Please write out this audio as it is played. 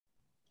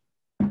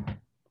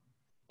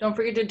Don't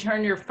forget to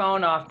turn your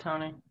phone off,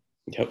 Tony.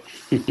 Yep.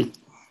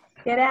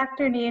 Good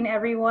afternoon,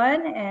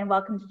 everyone, and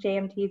welcome to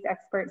JMT's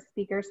Expert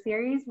Speaker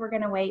Series. We're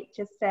going to wait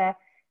just a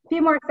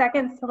few more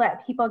seconds to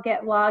let people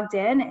get logged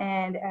in,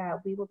 and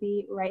we will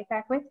be right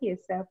back with you,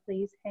 so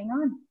please hang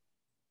on.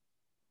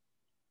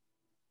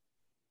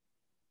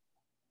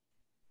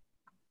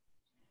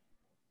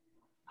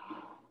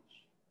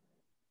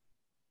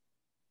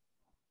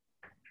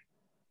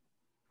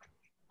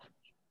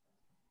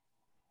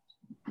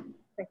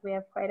 Looks like we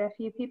have quite a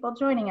few people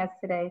joining us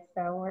today,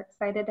 so we're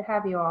excited to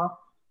have you all.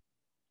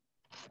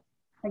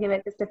 I'll give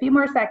it just a few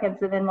more seconds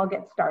and then we'll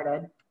get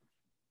started.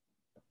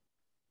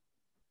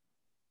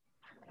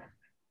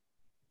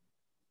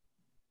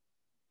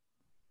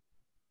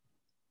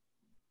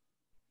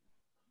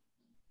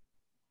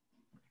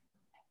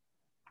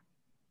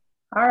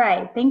 All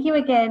right, thank you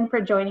again for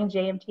joining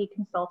JMT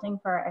Consulting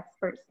for our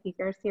Expert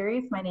Speaker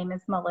Series. My name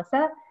is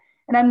Melissa,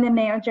 and I'm the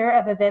Manager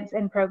of Events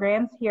and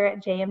Programs here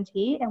at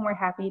JMT, and we're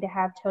happy to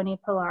have Tony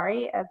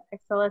Pillari of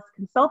Excelis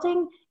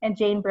Consulting and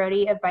Jane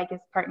Brody of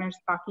Vicus Partners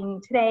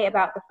talking today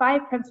about the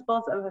 5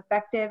 principles of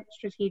effective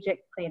strategic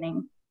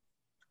planning.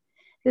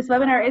 This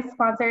webinar is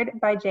sponsored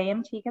by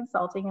JMT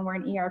Consulting, and we're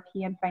an ERP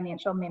and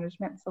financial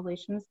management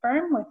solutions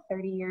firm with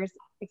 30 years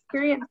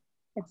experience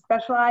and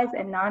specialize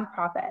in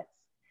nonprofits.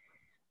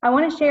 I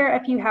want to share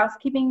a few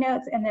housekeeping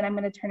notes, and then I'm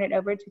going to turn it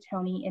over to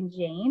Tony and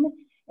Jane.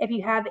 If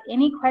you have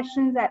any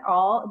questions at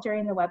all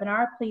during the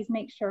webinar, please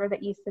make sure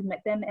that you submit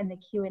them in the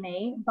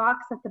Q&A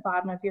box at the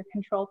bottom of your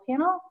control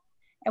panel,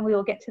 and we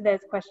will get to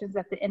those questions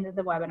at the end of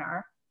the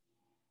webinar.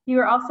 You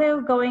are also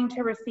going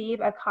to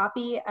receive a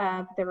copy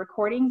of the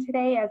recording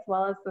today as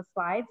well as the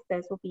slides.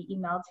 Those will be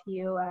emailed to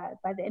you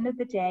by the end of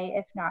the day,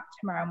 if not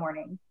tomorrow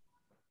morning.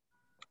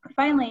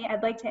 Finally,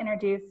 I'd like to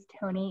introduce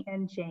Tony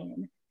and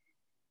Jane.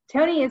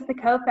 Tony is the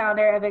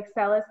co-founder of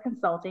Excelis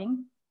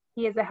Consulting.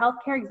 He is a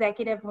healthcare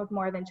executive with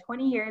more than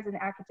 20 years in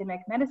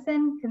academic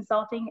medicine,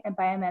 consulting, and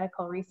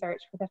biomedical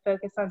research with a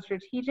focus on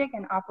strategic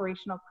and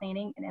operational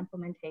planning and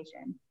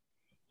implementation.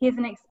 He is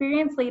an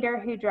experienced leader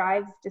who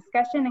drives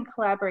discussion and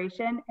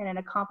collaboration and an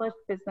accomplished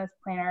business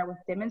planner with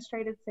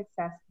demonstrated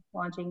success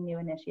launching new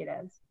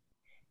initiatives.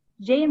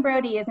 Jane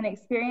Brody is an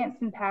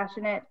experienced and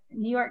passionate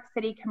New York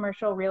City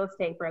commercial real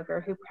estate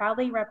broker who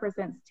proudly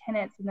represents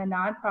tenants in the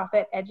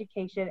nonprofit,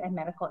 education, and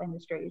medical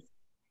industries.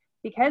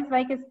 Because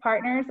Vicus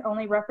Partners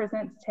only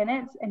represents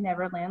tenants and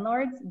never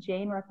landlords,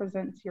 Jane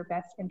represents your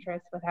best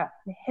interests without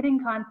the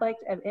hidden conflict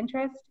of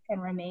interest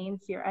and remains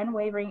your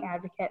unwavering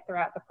advocate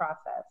throughout the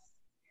process.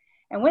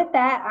 And with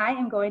that, I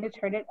am going to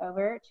turn it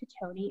over to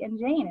Tony and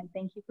Jane, and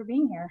thank you for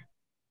being here.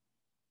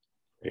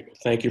 Great.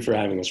 Thank you for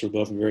having us. We're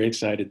both very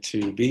excited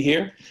to be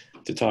here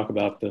to talk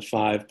about the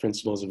 5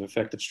 principles of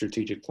effective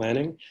strategic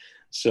planning.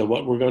 So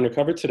what we're going to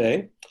cover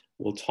today,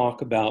 we'll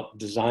talk about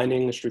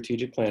designing a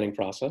strategic planning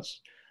process.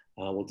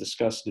 We'll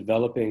discuss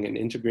developing an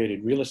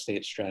integrated real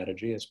estate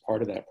strategy as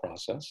part of that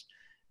process,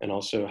 and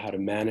also how to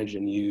manage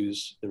and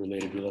use the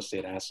related real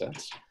estate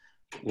assets.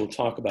 We'll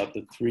talk about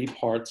the 3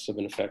 parts of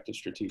an effective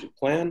strategic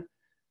plan. And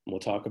we'll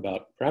talk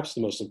about perhaps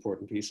the most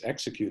important piece,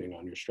 executing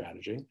on your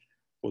strategy.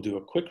 We'll do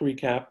a quick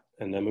recap,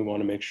 and then we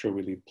want to make sure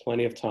we leave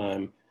plenty of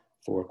time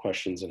for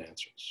questions and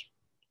answers.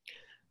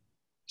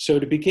 So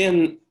to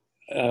begin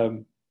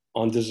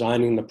on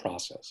designing the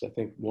process, I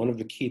think one of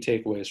the key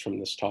takeaways from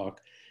this talk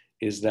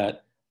is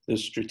that the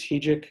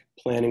strategic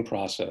planning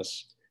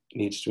process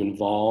needs to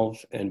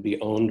involve and be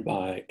owned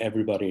by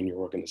everybody in your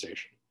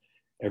organization.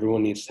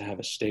 Everyone needs to have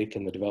a stake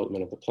in the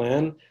development of the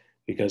plan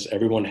because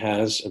everyone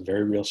has a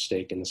very real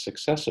stake in the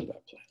success of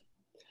that plan.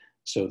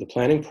 So the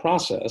planning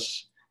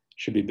process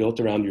should be built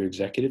around your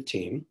executive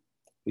team.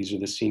 These are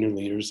the senior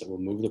leaders that will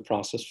move the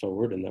process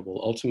forward and that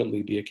will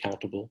ultimately be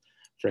accountable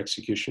for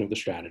execution of the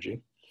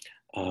strategy.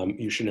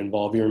 You should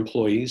involve your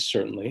employees,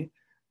 certainly.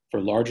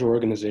 For larger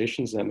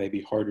organizations, that may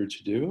be harder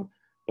to do,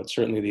 but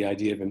certainly the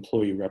idea of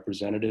employee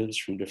representatives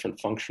from different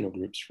functional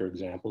groups, for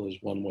example, is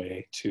one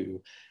way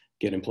to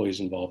get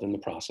employees involved in the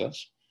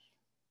process.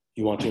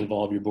 You want to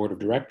involve your board of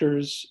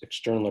directors,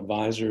 external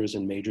advisors,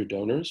 and major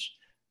donors.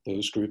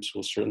 Those groups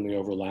will certainly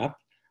overlap.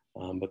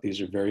 But these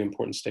are very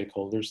important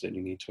stakeholders that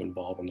you need to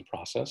involve in the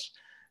process.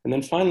 And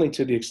then finally,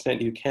 to the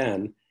extent you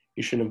can,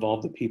 you should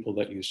involve the people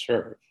that you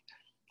serve.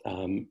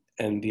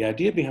 And the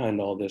idea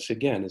behind all this,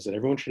 again, is that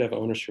everyone should have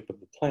ownership of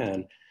the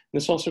plan. And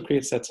this also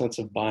creates that sense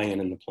of buy-in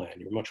in the plan.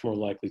 You're much more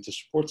likely to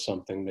support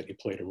something that you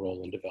played a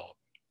role in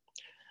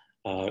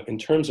developing. In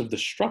terms of the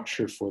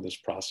structure for this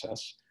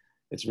process,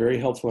 it's very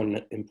helpful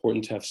and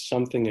important to have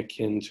something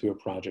akin to a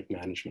project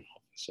management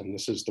office. And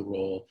this is the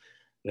role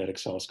that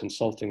Excelis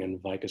Consulting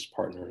and Vicus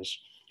Partners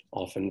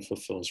often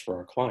fulfills for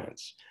our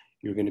clients.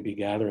 You're going to be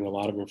gathering a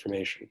lot of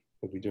information.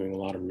 You'll be doing a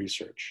lot of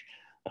research.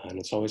 And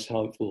it's always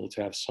helpful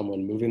to have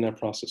someone moving that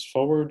process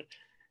forward,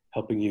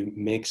 helping you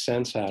make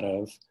sense out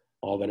of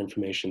all that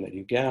information that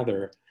you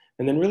gather,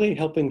 and then really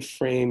helping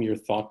frame your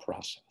thought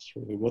process.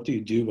 Really, what do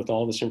you do with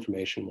all this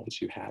information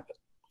once you have it?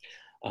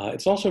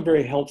 It's also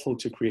very helpful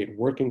to create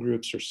working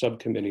groups or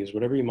subcommittees,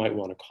 whatever you might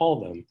want to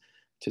call them,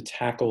 to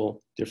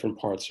tackle different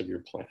parts of your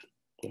plan.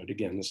 But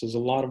again, this is a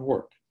lot of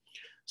work.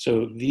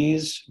 So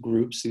these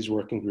groups, these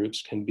working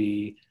groups, can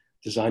be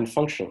designed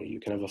functionally. You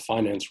can have a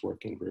finance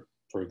working group,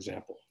 for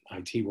example,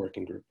 IT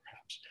working group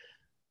perhaps.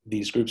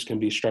 These groups can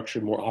be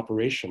structured more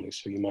operationally.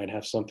 So you might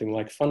have something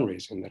like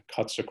fundraising that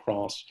cuts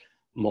across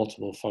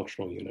multiple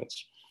functional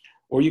units.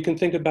 Or you can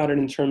think about it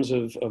in terms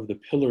of the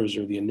pillars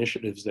or the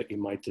initiatives that you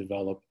might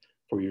develop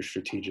for your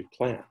strategic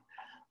plan.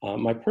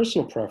 My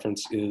personal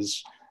preference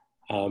is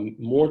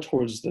more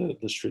towards the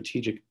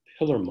strategic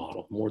pillar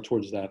model, more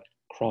towards that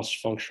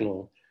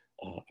cross-functional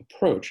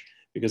approach,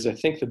 because I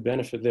think the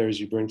benefit there is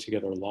you bring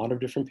together a lot of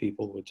different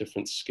people with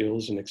different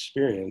skills and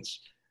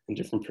experience and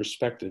different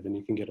perspective, and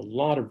you can get a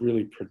lot of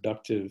really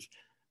productive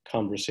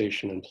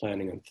conversation and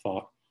planning and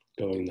thought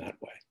going that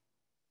way.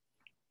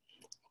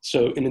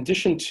 So in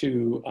addition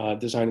to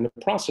designing the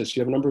process,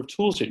 you have a number of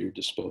tools at your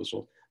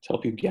disposal to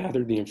help you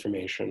gather the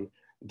information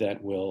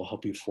that will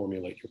help you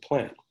formulate your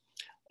plan.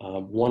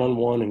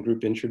 One-on-one and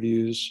group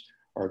interviews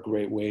are a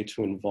great way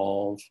to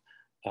involve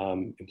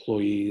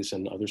employees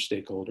and other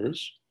stakeholders.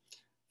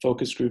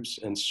 Focus groups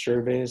and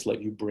surveys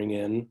let you bring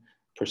in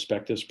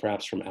perspectives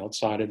perhaps from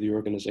outside of the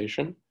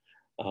organization.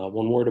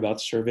 One word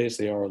about surveys,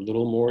 they are a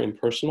little more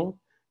impersonal.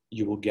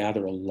 You will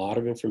gather a lot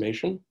of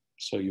information,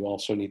 so you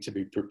also need to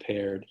be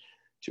prepared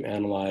to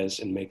analyze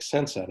and make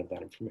sense out of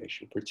that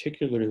information,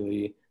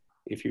 particularly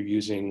if you're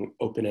using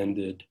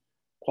open-ended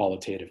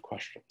qualitative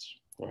questions,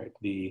 right?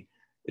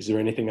 Is there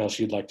anything else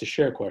you'd like to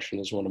share question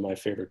is one of my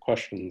favorite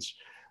questions,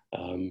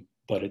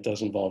 but it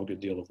does involve a good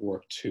deal of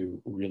work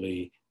to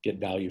really get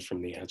value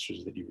from the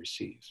answers that you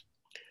receive.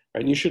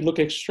 Right? And you should look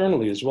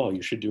externally as well.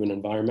 You should do an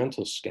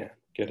environmental scan,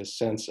 get a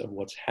sense of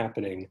what's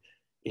happening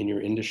in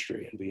your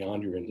industry and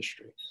beyond your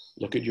industry.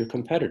 Look at your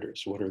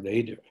competitors, what are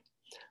they doing?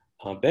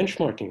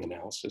 Benchmarking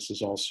analysis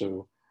is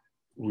also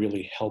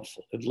really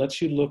helpful. It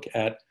lets you look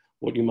at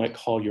what you might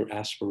call your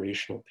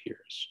aspirational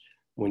peers.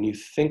 When you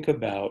think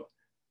about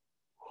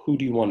who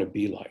do you want to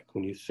be like,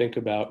 when you think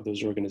about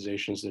those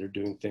organizations that are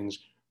doing things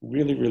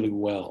really, really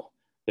well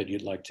that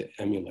you'd like to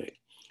emulate.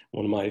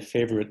 One of my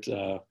favorite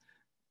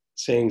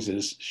sayings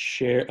is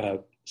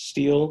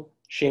steal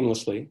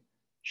shamelessly,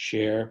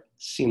 share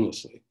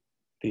seamlessly.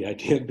 The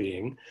idea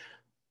being,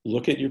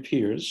 look at your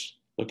peers,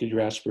 look at your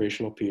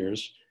aspirational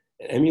peers,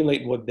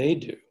 emulate what they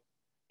do.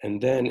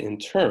 And then in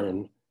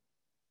turn,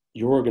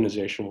 your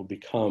organization will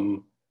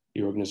become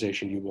the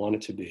organization you want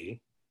it to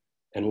be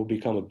and will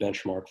become a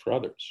benchmark for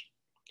others.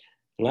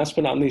 And last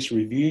but not least,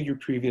 review your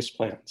previous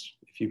plans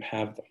if you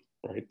have them,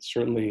 right?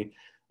 Certainly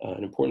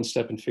an important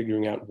step in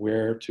figuring out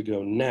where to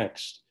go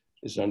next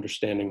is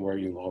understanding where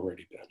you've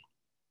already been.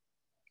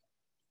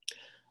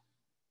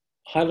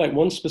 Highlight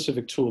one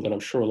specific tool that I'm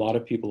sure a lot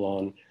of people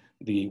on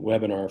the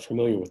webinar are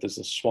familiar with is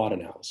the SWOT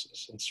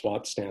analysis. And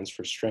SWOT stands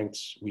for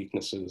strengths,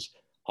 weaknesses,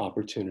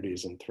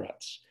 opportunities, and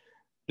threats.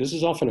 This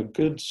is often a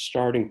good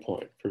starting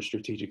point for a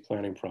strategic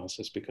planning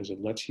process because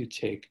it lets you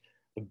take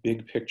a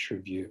big picture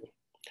view.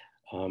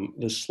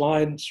 The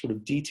slide sort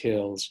of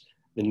details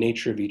the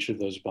nature of each of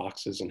those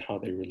boxes and how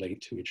they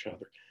relate to each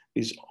other.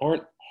 These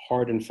aren't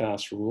hard and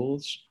fast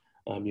rules.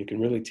 You can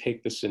really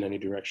take this in any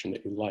direction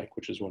that you like,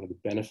 which is one of the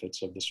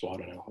benefits of the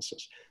SWOT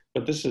analysis.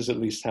 But this is at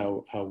least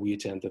how we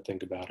tend to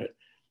think about it,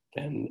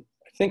 and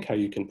I think how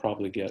you can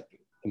probably get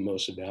the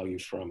most value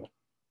from it.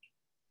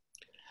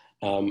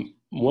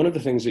 One of the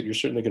things that you're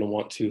certainly going to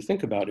want to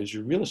think about is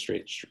your real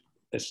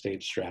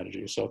estate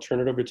strategy. So I'll turn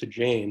it over to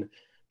Jane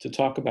to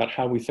talk about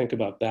how we think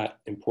about that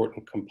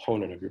important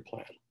component of your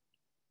plan.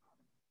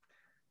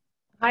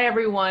 Hi,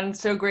 everyone.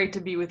 So great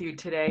to be with you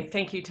today.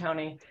 Thank you,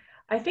 Tony.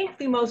 I think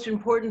the most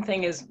important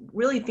thing is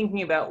really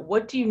thinking about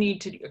what do you need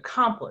to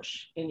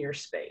accomplish in your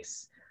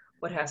space?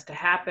 What has to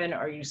happen?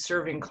 Are you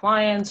serving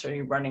clients? Are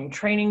you running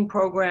training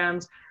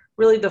programs?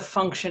 Really the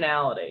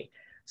functionality.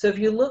 So if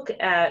you look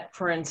at,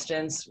 for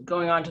instance,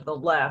 going on to the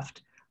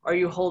left, are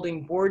you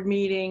holding board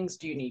meetings?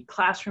 Do you need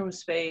classroom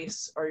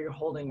space? Are you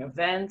holding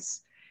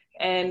events?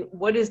 And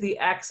what is the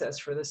access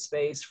for the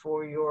space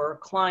for your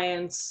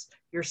clients,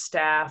 your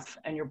staff,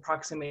 and your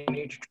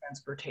proximity to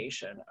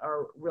transportation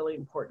are really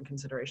important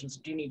considerations.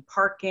 Do you need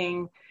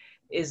parking?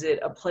 Is it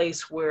a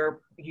place where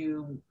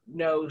you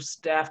know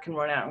staff can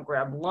run out and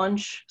grab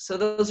lunch? So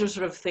those are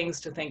sort of things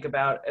to think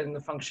about in the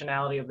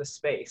functionality of the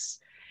space.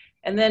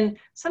 And then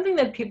something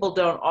that people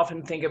don't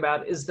often think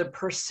about is the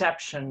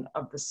perception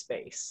of the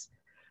space.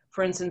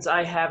 For instance,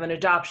 I have an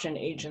adoption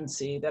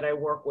agency that I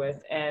work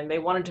with, and they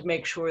wanted to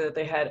make sure that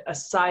they had a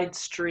side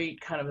street,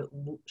 kind of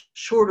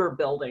shorter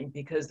building,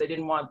 because they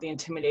didn't want the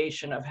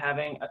intimidation of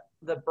having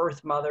the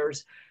birth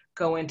mothers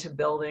go into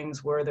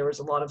buildings where there was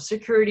a lot of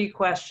security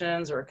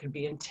questions or it could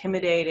be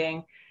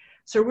intimidating.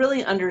 So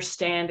really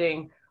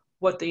understanding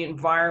what the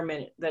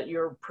environment that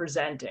you're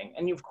presenting.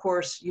 And of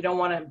course, you don't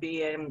want to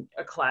be in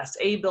a Class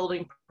A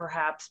building,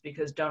 perhaps,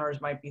 because donors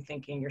might be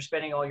thinking you're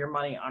spending all your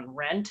money on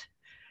rent.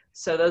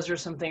 So those are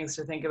some things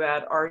to think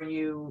about. Are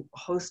you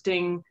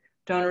hosting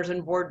donors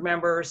and board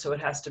members? So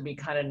it has to be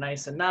kind of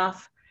nice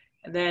enough.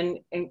 And then,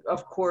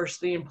 of course,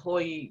 the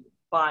employee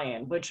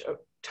buy-in, which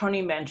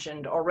Tony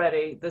mentioned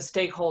already, the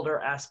stakeholder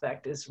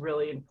aspect is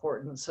really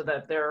important so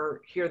that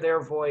hear their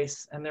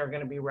voice and they're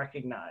going to be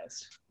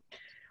recognized.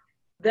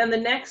 Then the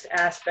next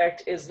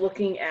aspect is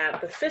looking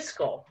at the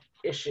fiscal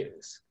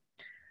issues.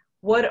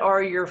 What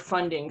are your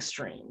funding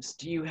streams?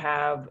 Do you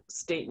have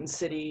state and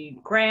city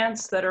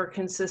grants that are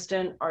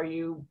consistent? Are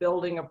you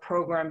building a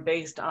program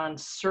based on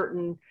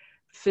certain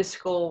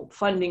fiscal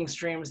funding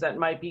streams that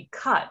might be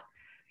cut?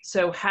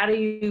 So how do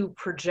you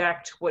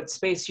project what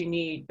space you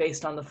need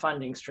based on the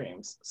funding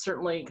streams?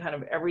 Certainly kind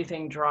of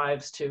everything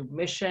drives to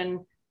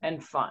mission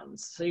and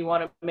funds. So you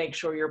want to make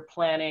sure you're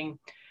planning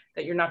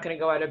that you're not going to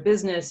go out of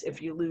business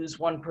if you lose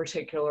one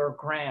particular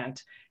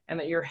grant, and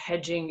that you're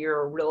hedging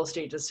your real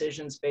estate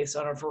decisions based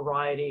on a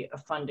variety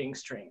of funding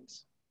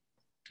streams.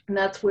 And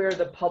that's where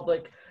the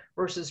public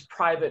versus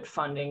private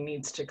funding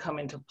needs to come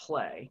into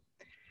play.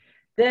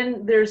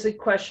 Then there's a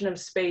question of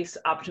space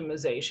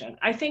optimization.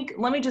 I think,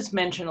 let me just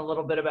mention a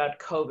little bit about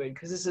COVID,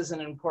 because this is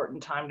an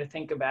important time to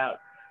think about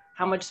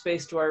how much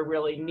space do I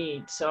really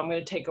need. So I'm going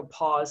to take a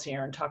pause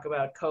here and talk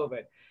about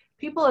COVID.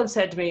 People have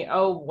said to me,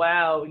 oh,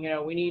 wow,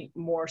 we need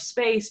more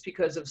space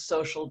because of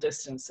social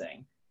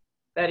distancing.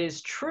 That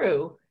is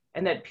true,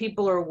 and that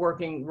people are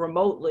working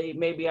remotely.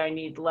 Maybe I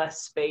need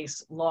less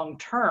space long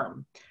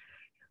term.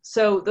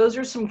 So those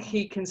are some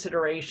key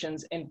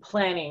considerations in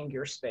planning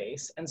your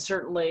space. And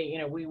certainly,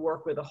 we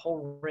work with a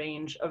whole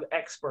range of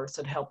experts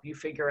that help you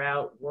figure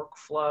out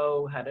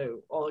workflow,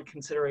 all the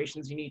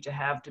considerations you need to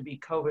have to be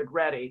COVID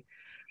ready.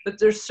 But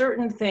there's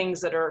certain things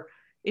that are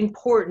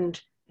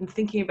important in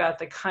thinking about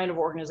the kind of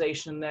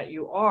organization that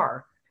you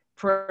are.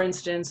 For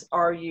instance,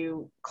 are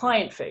you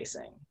client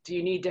facing? Do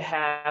you need to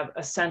have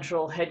a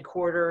central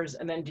headquarters,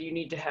 and then do you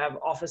need to have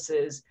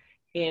offices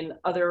in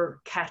other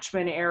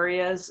catchment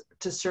areas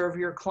to serve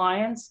your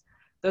clients?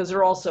 Those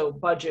are also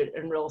budget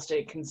and real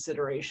estate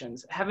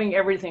considerations. Having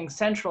everything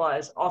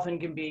centralized often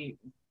can be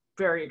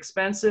very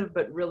expensive,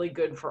 but really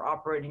good for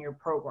operating your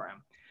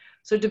program.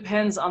 So it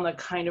depends on the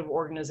kind of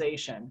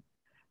organization.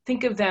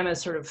 Think of them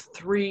as sort of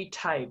three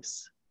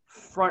types: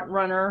 front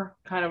runner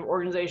kind of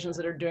organizations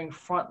that are doing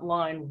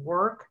frontline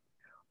work,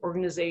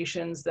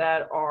 organizations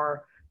that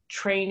are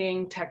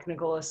training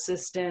technical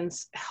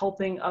assistants,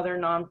 helping other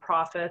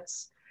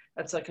nonprofits.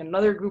 That's like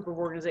another group of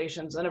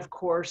organizations. And of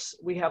course,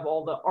 we have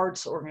all the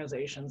arts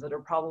organizations that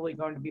are probably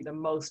going to be the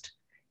most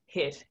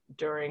hit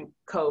during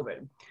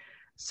COVID.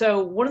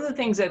 So one of the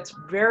things that's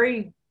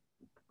very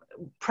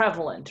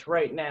prevalent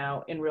right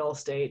now in real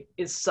estate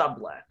is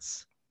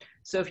sublets.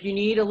 So if you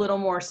need a little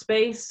more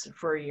space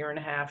for a year and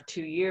a half,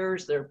 2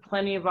 years, there are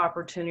plenty of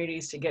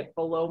opportunities to get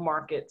below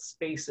market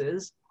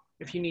spaces.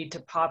 If you need to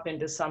pop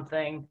into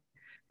something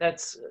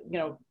that's,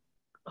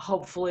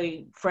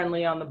 hopefully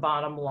friendly on the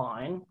bottom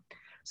line.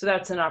 So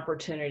that's an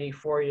opportunity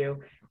for you.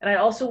 And I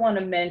also want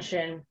to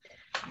mention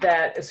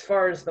that as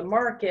far as the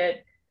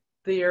market,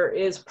 there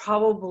is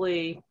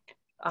probably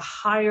a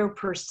higher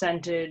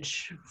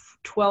percentage,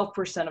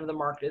 12% of the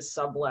market is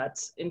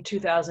sublets. In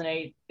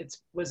 2008, it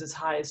was as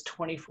high as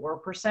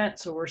 24%.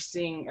 So we're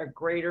seeing a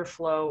greater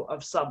flow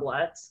of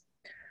sublets.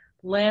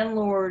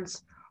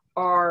 Landlords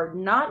are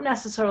not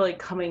necessarily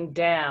coming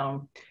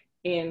down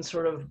in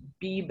sort of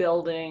B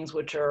buildings,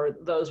 which are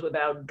those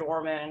without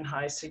doorman,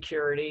 high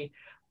security,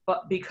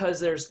 but because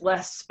there's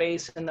less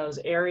space in those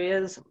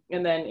areas.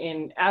 And then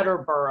in outer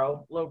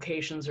borough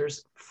locations,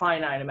 there's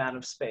finite amount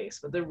of space.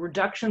 But the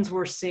reductions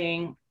we're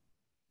seeing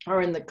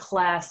are in the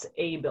Class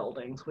A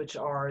buildings, which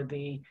are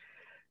the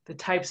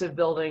types of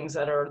buildings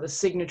that are the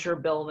signature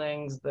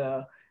buildings,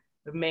 the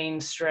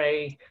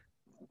mainstay,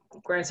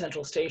 Grand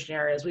Central Station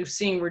areas. We've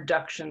seen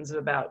reductions of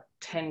about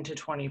 10 to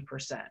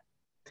 20%.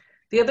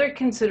 The other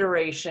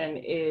consideration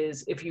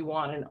is if you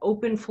want an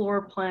open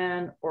floor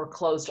plan or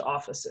closed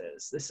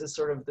offices. This is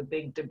sort of the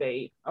big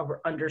debate over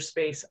under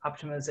space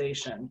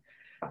optimization.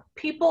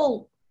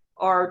 People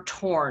are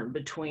torn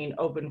between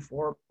open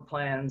floor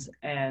plans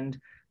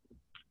and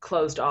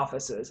closed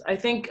offices. I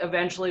think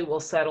eventually we'll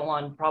settle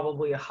on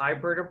probably a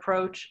hybrid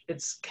approach.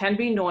 It can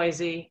be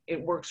noisy. It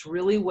works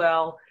really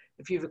well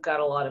if you've got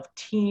a lot of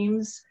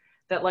teams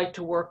that like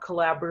to work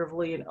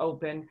collaboratively and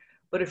open.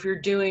 But if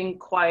you're doing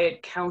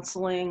quiet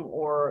counseling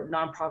or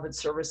nonprofit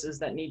services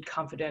that need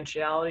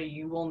confidentiality,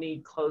 you will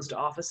need closed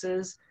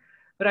offices.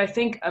 But I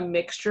think a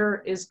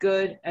mixture is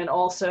good. And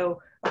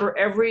also for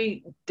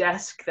every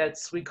desk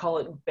we call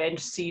it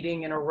bench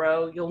seating in a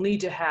row, you'll need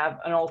to have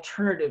an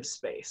alternative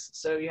space.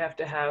 So you have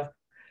to have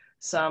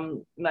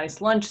some nice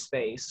lunch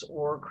space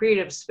or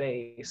creative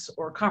space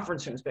or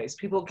conference room space.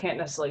 People can't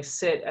necessarily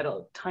sit at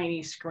a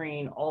tiny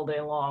screen all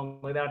day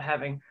long without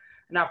having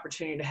an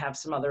opportunity to have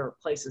some other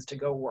places to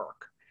go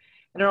work.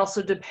 And it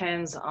also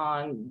depends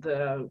on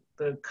the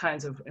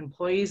kinds of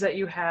employees that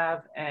you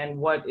have and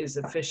what is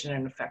efficient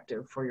and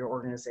effective for your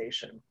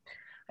organization.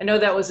 I know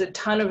that was a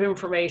ton of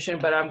information,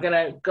 but I'm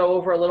gonna go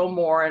over a little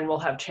more and we'll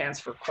have a chance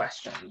for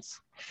questions.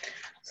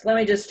 So let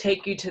me just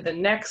take you to the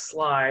next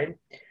slide,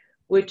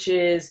 which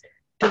is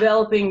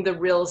developing the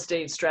real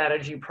estate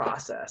strategy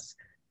process.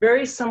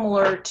 Very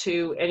similar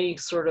to any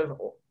sort of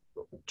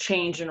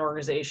change in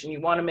organization,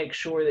 you want to make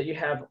sure that you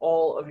have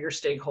all of your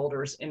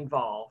stakeholders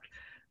involved.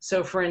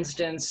 So for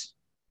instance,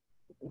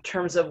 in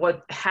terms of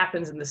what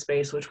happens in the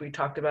space, which we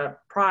talked about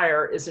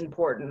prior, is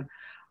important.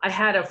 I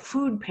had a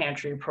food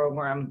pantry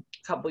program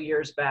a couple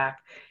years back,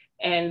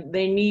 and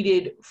they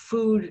needed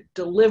food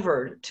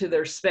delivered to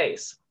their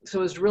space. So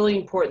it was really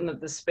important that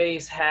the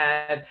space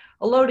had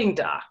a loading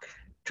dock.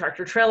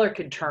 Tractor trailer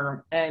could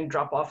turn and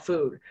drop off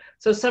food.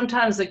 So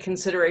sometimes the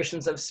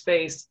considerations of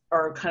space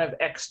are kind of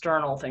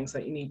external things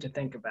that you need to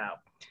think about.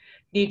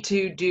 You need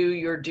to do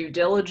your due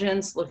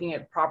diligence, looking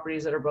at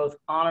properties that are both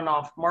on and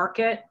off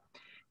market.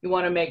 You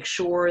want to make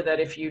sure that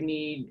if you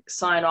need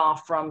sign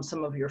off from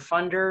some of your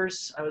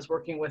funders, I was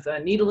working with a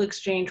needle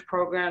exchange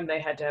program.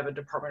 They had to have a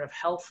Department of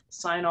Health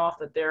sign off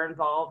that they're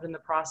involved in the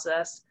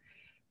process.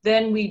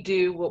 Then we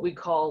do what we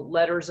call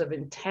letters of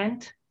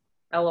intent,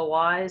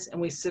 LOIs,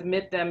 and we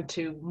submit them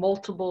to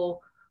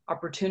multiple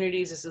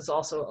opportunities. This is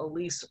also a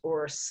lease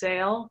or a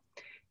sale.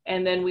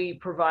 And then we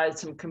provide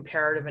some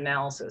comparative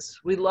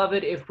analysis. We love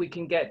it if we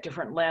can get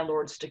different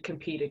landlords to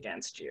compete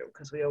against you,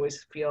 because we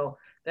always feel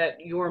that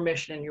your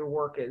mission and your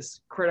work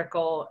is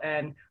critical,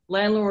 and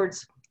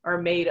landlords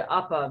are made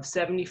up of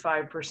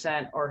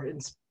 75% are in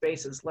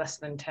spaces less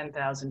than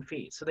 10,000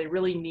 feet. So they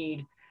really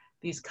need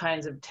these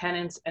kinds of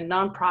tenants, and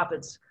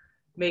nonprofits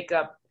make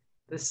up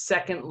the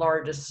second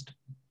largest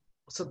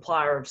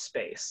supplier of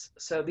space.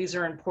 So these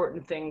are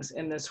important things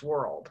in this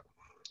world.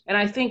 And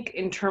I think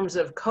in terms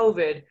of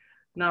COVID,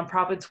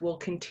 nonprofits will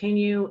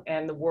continue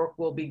and the work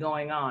will be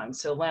going on.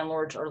 So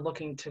landlords are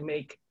looking to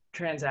make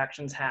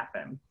transactions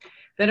happen.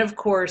 Then of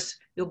course,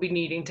 you'll be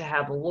needing to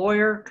have a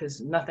lawyer,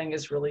 because nothing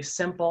is really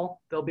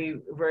simple. There'll be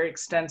very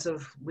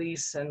extensive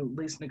lease and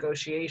lease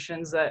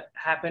negotiations that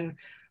happen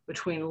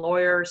between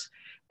lawyers.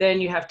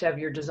 Then you have to have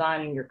your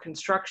design and your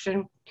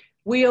construction.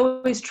 We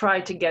always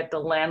try to get the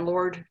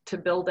landlord to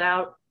build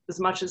out as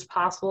much as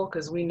possible,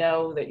 because we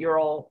know that you're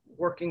all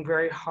working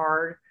very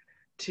hard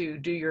to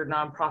do your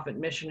nonprofit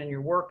mission and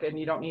your work, and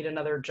you don't need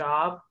another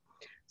job.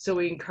 So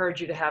we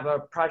encourage you to have a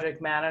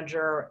project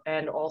manager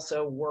and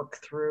also work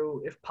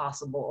through, if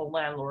possible, a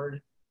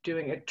landlord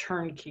doing a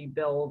turnkey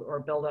build or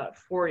build out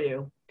for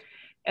you.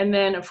 And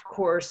then of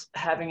course,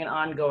 having an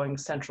ongoing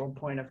central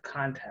point of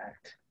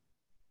contact.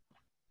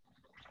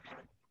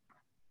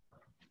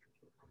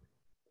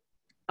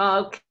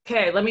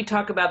 Okay, let me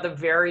talk about the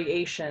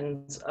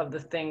variations of the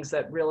things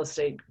that real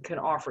estate can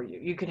offer you.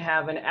 You can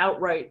have an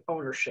outright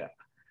ownership.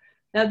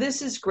 Now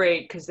this is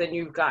great because then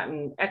you've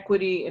gotten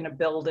equity in a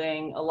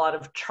building. A lot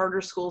of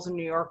charter schools in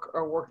New York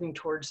are working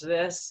towards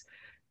this.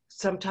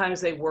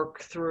 Sometimes they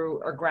work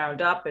through a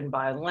ground up and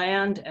buy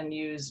land and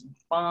use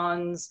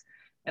bonds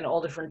and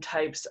all different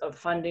types of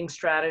funding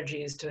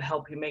strategies to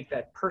help you make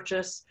that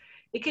purchase.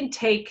 It can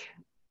take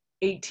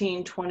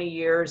 18, 20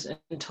 years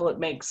until it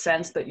makes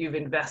sense that you've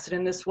invested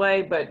in this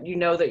way, but you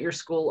know that your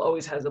school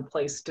always has a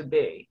place to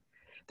be.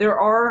 There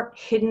are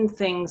hidden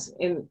things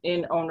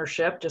in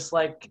ownership, just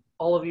like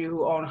all of you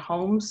who own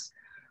homes.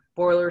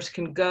 Boilers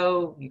can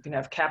go, you can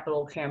have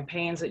capital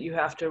campaigns that you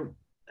have to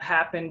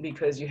happen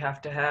because you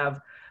have to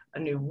have a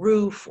new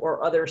roof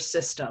or other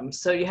systems.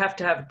 So you have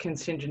to have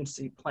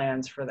contingency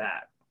plans for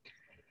that.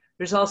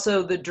 There's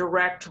also the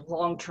direct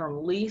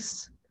long-term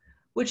lease,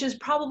 which is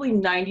probably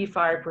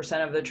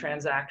 95% of the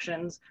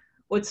transactions.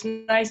 What's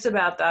nice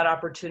about that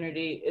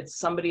opportunity, it's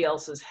somebody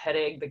else's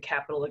headache, the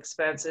capital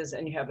expenses,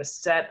 and you have a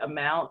set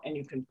amount and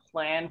you can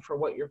plan for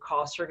what your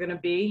costs are gonna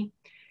be,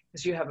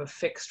 because you have a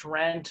fixed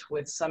rent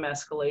with some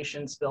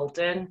escalations built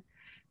in,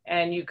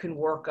 and you can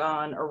work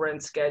on a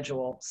rent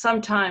schedule.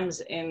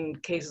 Sometimes in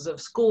cases of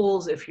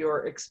schools, if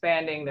you're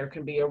expanding, there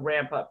can be a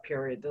ramp up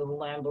period. The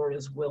landlord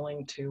is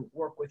willing to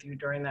work with you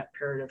during that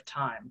period of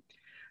time.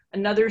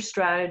 Another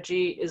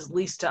strategy is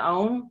lease to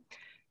own.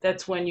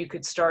 That's when you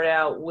could start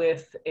out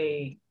with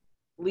a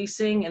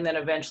leasing and then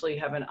eventually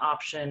have an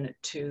option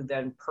to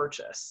then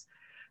purchase.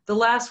 The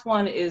last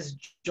one is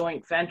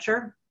joint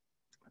venture.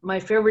 My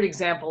favorite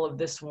example of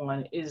this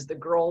one is the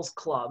Girls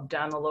Club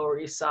down the Lower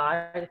East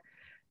Side.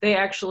 They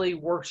actually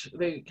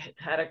they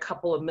had a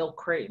couple of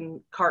milk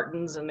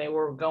cartons and they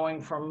were going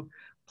from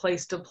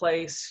place to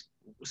place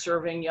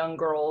serving young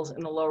girls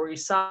in the Lower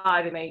East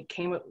Side, and they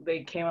came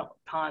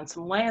upon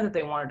some land that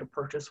they wanted to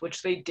purchase,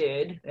 which they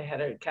did. They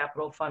had a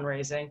capital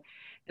fundraising,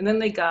 and then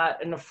they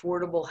got an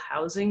affordable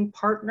housing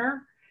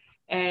partner,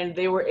 and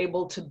they were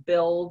able to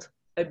build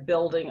a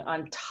building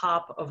on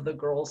top of the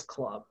Girls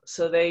Club.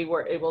 So they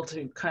were able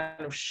to kind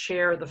of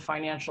share the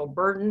financial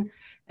burden,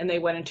 and they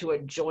went into a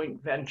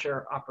joint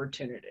venture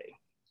opportunity.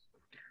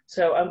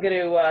 So I'm going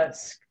to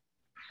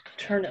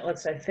turn it,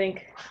 I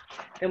think,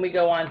 then we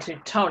go on to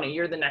Tony.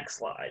 You're the next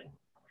slide.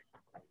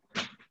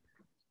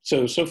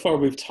 So far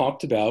we've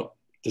talked about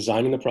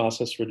designing the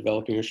process for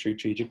developing a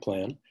strategic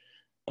plan,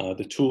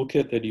 the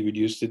toolkit that you would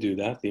use to do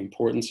that, the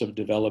importance of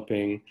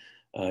developing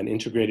an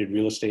integrated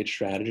real estate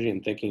strategy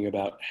and thinking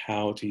about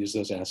how to use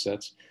those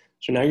assets.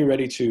 So now you're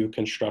ready to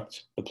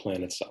construct the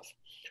plan itself.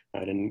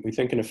 Right? And we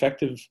think an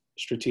effective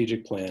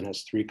strategic plan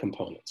has three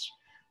components.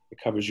 It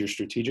covers your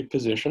strategic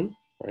position,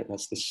 right?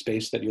 That's the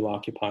space that you'll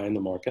occupy in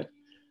the market.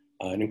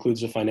 It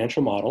includes a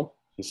financial model.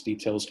 This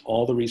details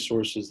all the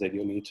resources that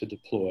you'll need to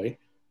deploy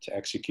to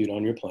execute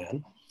on your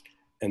plan.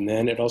 And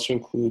then it also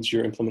includes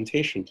your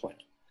implementation plan.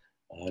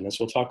 And as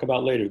we'll talk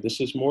about later, this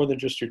is more than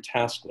just your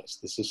task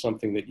list. This is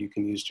something that you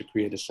can use to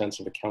create a sense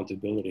of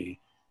accountability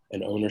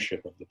and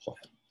ownership of the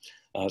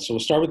plan. So we'll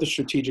start with the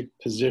strategic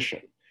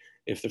position.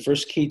 If the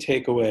first key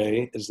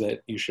takeaway is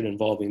that you should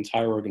involve the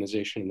entire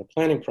organization in the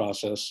planning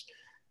process,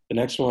 the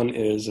next one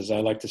is, as I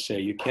like to say,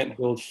 you can't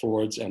build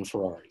Fords and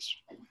Ferraris.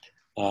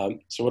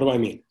 So what do I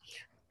mean?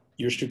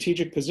 Your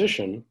strategic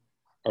position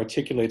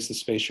articulates the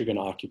space you're going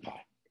to occupy,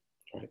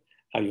 right?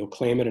 How you'll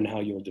claim it and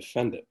how you'll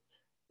defend it.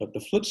 But the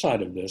flip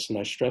side of this, and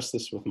I stress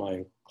this with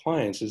my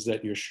clients, is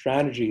that your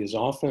strategy is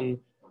often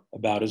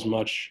about as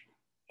much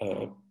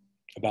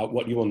about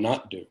what you will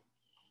not do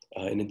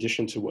in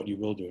addition to what you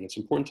will do. And it's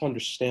important to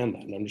understand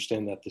that and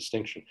understand that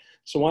distinction.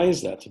 So why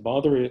is that? To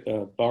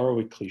borrow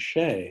a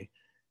cliche,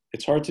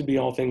 it's hard to be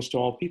all things to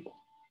all people,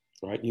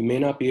 right? You may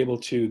not be able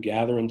to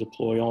gather and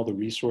deploy all the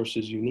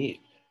resources you need.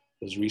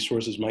 Those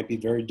resources might be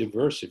very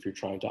diverse if you're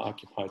trying to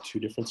occupy two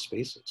different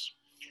spaces.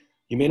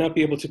 You may not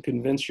be able to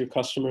convince your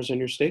customers and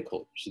your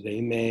stakeholders.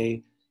 They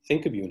may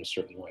think of you in a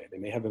certain way. They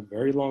may have a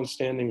very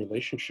long-standing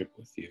relationship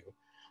with you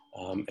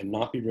and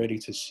not be ready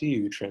to see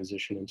you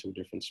transition into a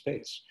different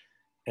space.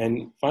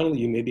 And finally,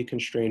 you may be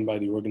constrained by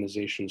the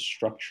organization's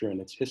structure and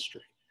its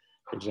history.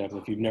 For example,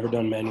 if you've never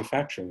done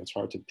manufacturing, it's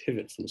hard to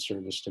pivot from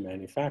service to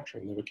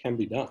manufacturing, though it can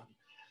be done.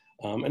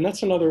 And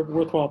that's another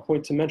worthwhile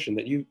point to mention,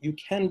 that you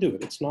can do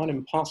it. It's not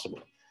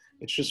impossible.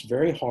 It's just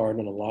very hard,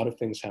 and a lot of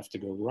things have to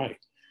go right.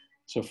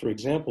 So for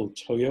example,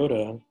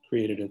 Toyota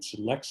created its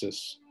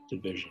Lexus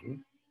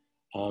division,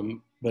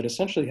 but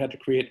essentially had to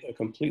create a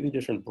completely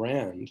different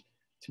brand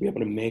to be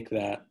able to make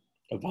that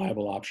a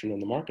viable option in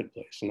the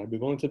marketplace. And I'd be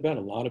willing to bet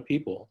a lot of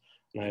people,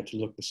 and I had to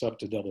look this up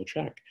to double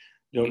check,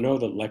 don't know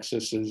that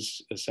Lexus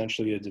is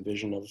essentially a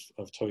division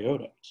of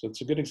Toyota. So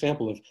it's a good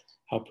example of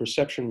how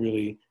perception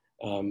really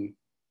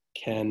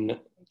can,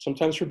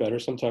 sometimes for better,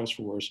 sometimes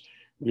for worse,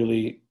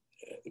 really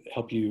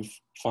help you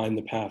find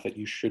the path that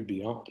you should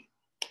be on.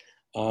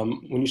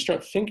 When you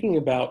start thinking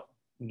about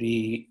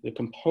the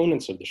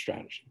components of the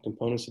strategy,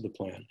 components of the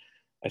plan,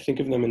 I think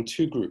of them in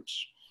two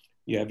groups.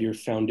 You have your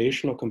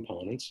foundational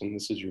components, and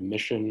this is your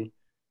mission,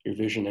 your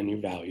vision, and your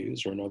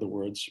values, or in other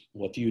words,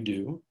 what do you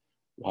do,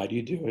 why do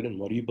you do it, and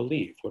what do you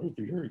believe? What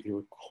are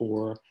your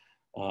core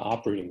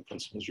operating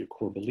principles, your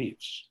core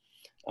beliefs?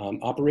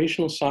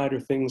 Operational side are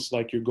things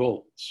like your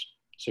goals.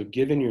 So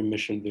given your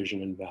mission,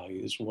 vision, and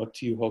values, what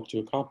do you hope to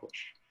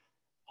accomplish?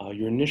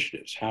 Your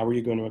initiatives, how are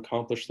you going to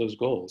accomplish those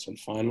goals? And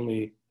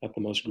finally, at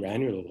the most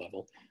granular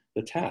level,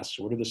 the tasks.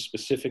 What are the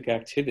specific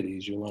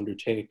activities you'll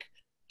undertake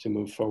to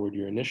move forward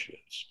your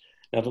initiatives?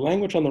 Now, the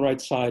language on the right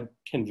side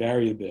can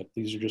vary a bit.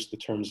 These are just the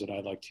terms that I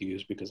like to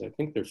use because I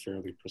think they're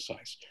fairly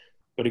precise.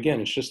 But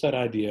again, it's just that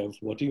idea of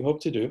what do you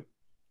hope to do?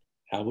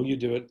 How will you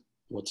do it?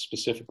 What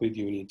specifically do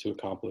you need to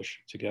accomplish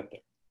to get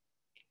there?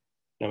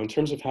 Now, in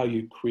terms of how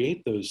you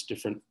create those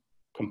different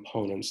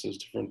components, those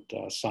different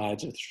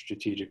sides of the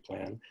strategic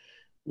plan,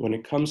 when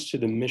it comes to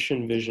the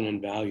mission, vision, and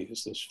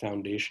values, those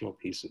foundational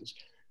pieces,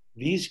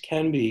 these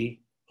can be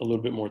a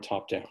little bit more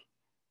top-down.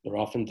 They're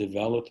often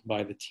developed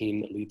by the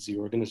team that leads the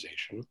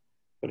organization,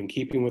 but in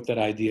keeping with that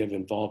idea of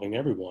involving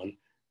everyone,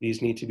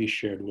 these need to be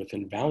shared with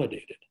and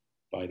validated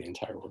by the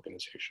entire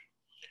organization.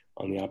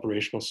 On the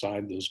operational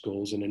side, those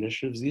goals and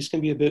initiatives, these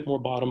can be a bit more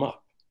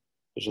bottom-up.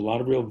 There's a lot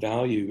of real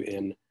value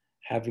in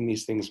having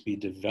these things be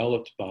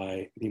developed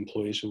by the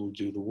employees who will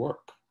do the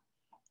work,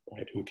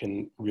 right, who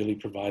can really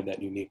provide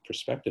that unique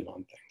perspective on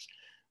things.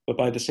 But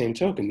by the same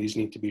token, these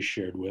need to be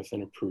shared with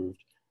and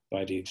approved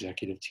by the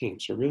executive team.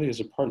 So it really is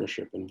a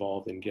partnership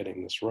involved in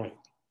getting this right.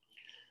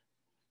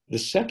 The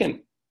second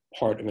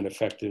part of an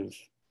effective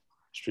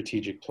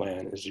strategic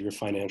plan is your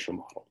financial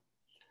model.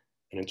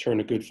 And in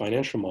turn, a good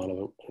financial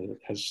model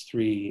has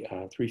three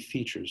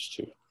features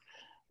to it.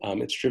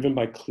 It's driven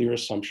by clear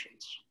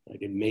assumptions.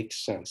 Right? It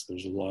makes sense.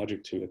 There's a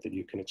logic to it that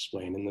you can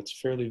explain, and that's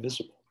fairly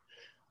visible.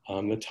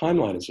 The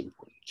timeline is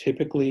important.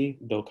 Typically,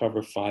 they'll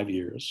cover 5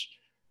 years,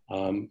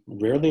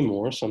 rarely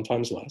more,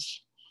 sometimes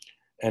less.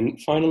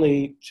 And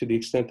finally, to the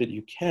extent that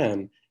you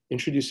can,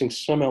 introducing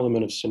some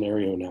element of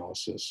scenario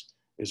analysis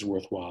is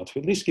worthwhile to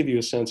at least give you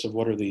a sense of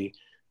what are the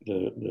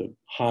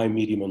high,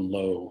 medium, and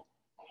low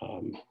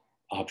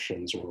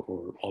options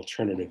or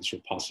alternatives or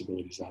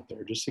possibilities out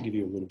there, just to give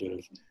you a little bit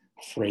of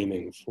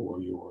framing for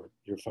your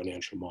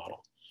financial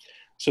model.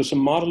 So some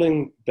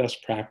modeling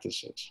best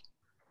practices.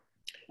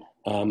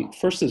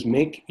 First is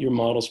make your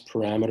model's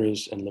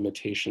parameters and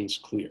limitations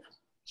clear.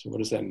 So what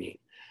does that mean?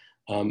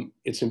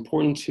 It's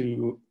important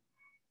to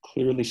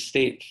clearly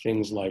state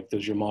things like,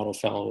 does your model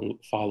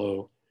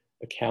follow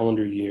a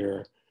calendar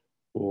year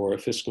or a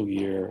fiscal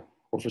year,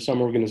 or for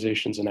some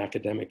organizations, an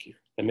academic year?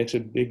 That makes a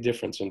big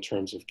difference in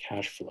terms of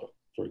cash flow,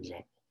 for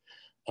example.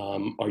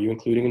 Are you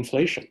including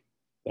inflation?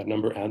 That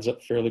number adds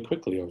up fairly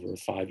quickly over a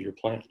 5-year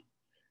plan.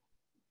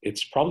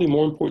 It's probably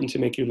more important to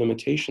make your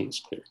limitations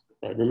clear.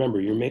 right?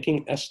 Remember, you're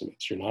making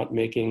estimates. You're not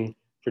making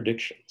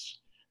predictions.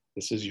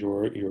 This is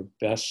your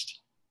best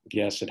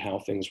guess at how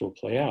things will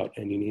play out,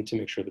 and you need to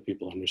make sure that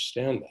people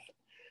understand that.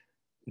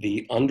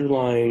 The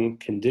underlying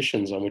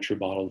conditions on which your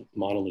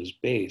model is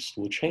based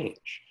will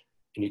change.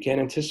 And you can't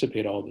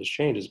anticipate all those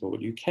changes, but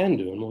what you can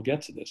do, and we'll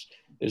get to this,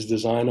 is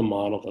design a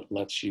model that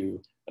lets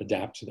you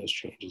adapt to those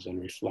changes and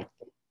reflect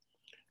them.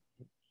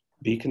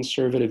 Be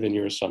conservative in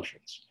your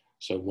assumptions.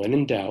 So when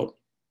in doubt,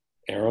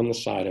 err on the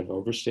side of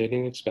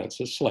overstating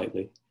expenses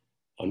slightly,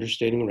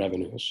 understating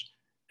revenues,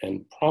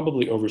 and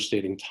probably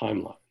overstating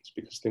timelines,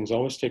 because things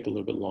always take a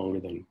little bit longer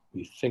than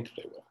we think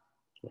they will,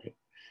 right?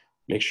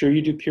 Make sure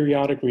you do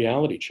periodic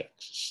reality checks.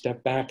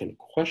 Step back and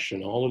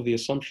question all of the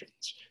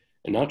assumptions.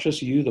 And not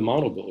just you, the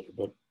model builder,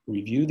 but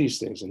review these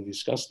things and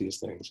discuss these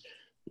things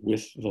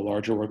with the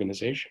larger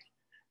organization.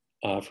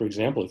 For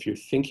example, if you're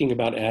thinking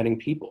about adding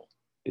people,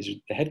 is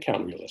the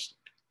headcount realistic?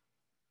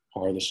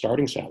 Are the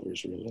starting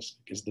salaries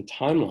realistic? Is the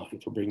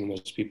timeline for bringing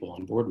those people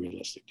on board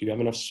realistic? Do you have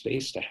enough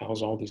space to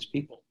house all these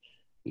people?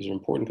 These are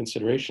important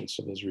considerations.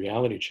 So those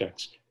reality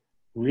checks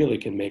really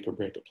can make or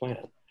break a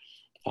plan.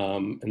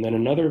 And then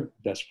another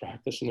best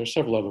practice, and there's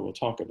several other we'll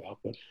talk about,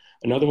 but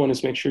another one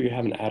is make sure you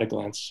have an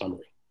at-a-glance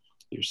summary.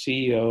 Your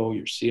CEO,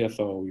 your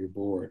CFO, your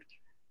board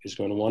is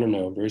going to want to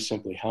know very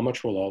simply, how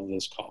much will all of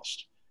this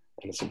cost?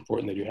 And it's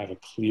important that you have a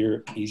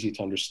clear, easy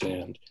to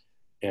understand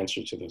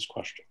answer to those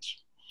questions.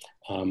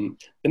 The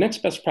next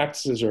best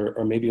practices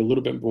are maybe a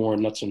little bit more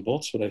nuts and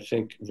bolts, but I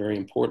think very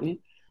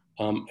important.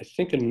 I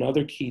think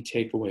another key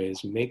takeaway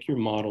is make your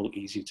model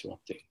easy to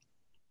update.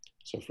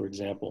 So for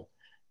example,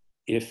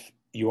 if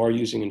you are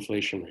using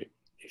inflation rate,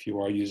 if you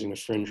are using a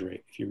fringe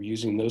rate, if you're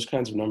using those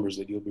kinds of numbers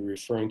that you'll be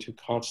referring to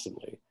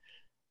constantly,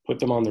 put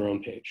them on their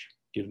own page,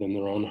 give them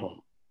their own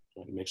home.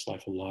 Right? It makes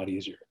life a lot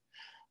easier.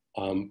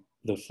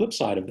 The flip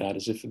side of that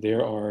is if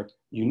there are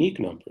unique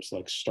numbers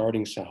like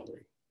starting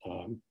salary,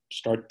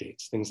 start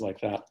dates, things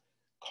like that,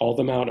 call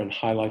them out and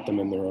highlight them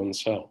in their own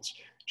cells.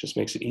 It just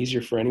makes it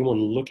easier for anyone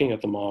looking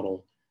at the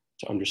model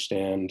to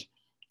understand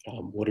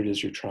what it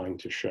is you're trying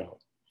to show.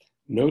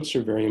 Notes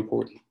are very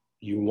important.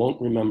 You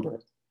won't remember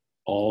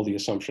all the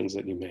assumptions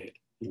that you made.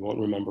 You won't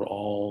remember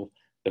all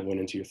that went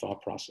into your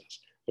thought process.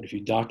 But if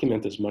you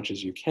document as much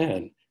as you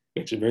can, it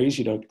makes it very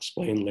easy to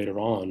explain later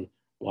on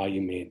why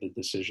you made the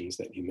decisions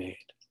that you made.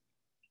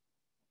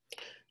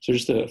 So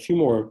just a few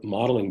more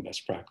modeling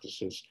best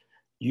practices.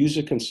 Use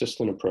a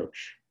consistent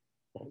approach.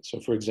 Right? So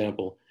for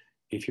example,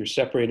 if you're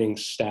separating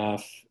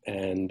staff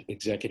and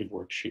executive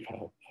worksheet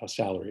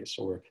salaries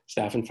or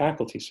staff and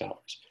faculty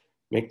salaries,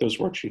 make those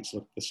worksheets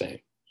look the same.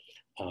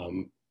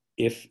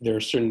 If there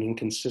are certain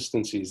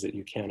inconsistencies that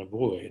you can't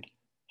avoid,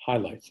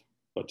 highlight them.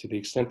 But to the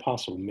extent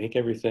possible, make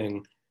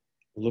everything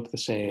look the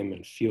same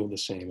and feel the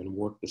same and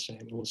work the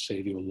same. It will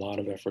save you a lot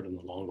of effort in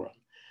the long run.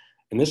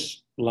 And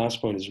this last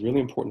point is really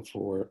important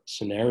for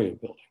scenario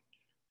building.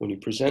 When you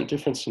present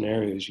different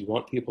scenarios, you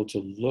want people to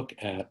look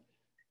at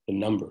the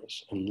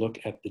numbers and look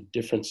at the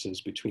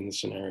differences between the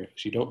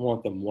scenarios. You don't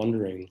want them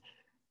wondering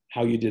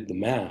how you did the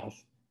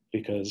math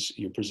because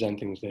you're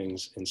presenting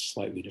things in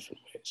slightly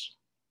different ways.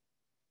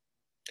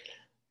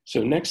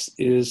 So next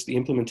is the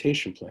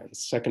implementation plan, the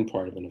second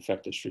part of an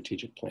effective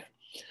strategic plan.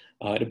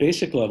 At a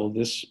basic level,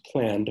 this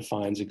plan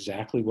defines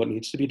exactly what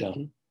needs to be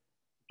done,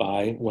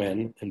 by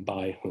when, and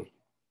by whom.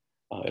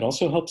 It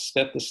also helps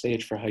set the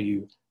stage for how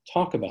you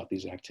talk about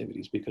these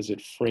activities because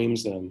it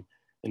frames them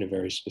in a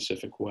very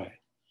specific way.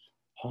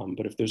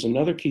 But if there's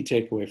another key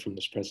takeaway from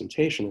this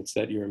presentation, it's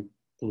that your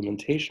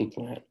implementation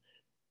plan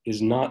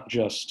is not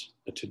just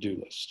a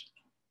to-do list.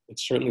 It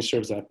certainly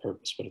serves that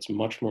purpose, but it's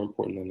much more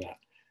important than that.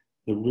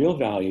 The real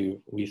value,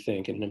 we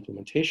think, in an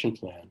implementation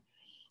plan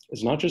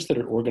is not just that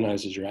it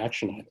organizes your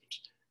action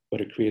items,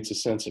 but it creates a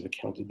sense of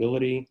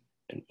accountability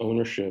and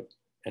ownership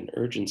and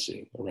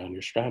urgency around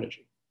your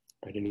strategy,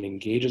 right? And it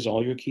engages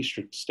all your key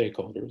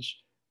stakeholders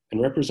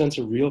and represents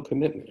a real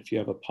commitment. If you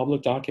have a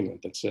public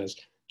document that says,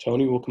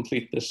 Tony will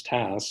complete this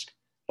task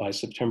by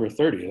September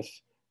 30th,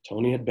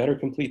 Tony had better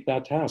complete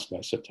that task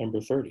by September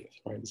 30th,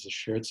 right? It's a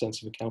shared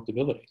sense of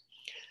accountability.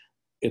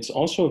 It's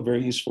also a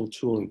very useful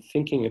tool in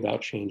thinking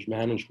about change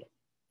management.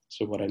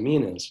 So what I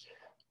mean is,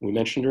 we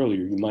mentioned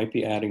earlier, you might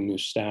be adding new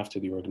staff to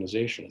the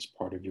organization as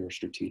part of your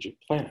strategic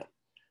plan.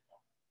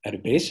 At a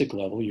basic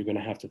level, you're going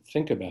to have to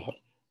think about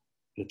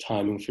the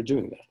timing for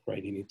doing that,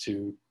 right? You need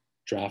to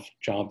draft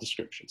job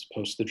descriptions,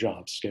 post the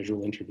jobs,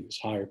 schedule interviews,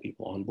 hire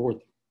people, onboard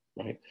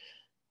them, right?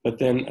 But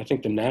then I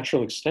think the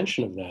natural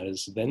extension of that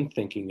is then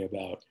thinking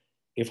about,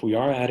 if we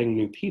are adding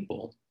new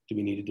people, do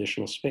we need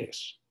additional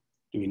space?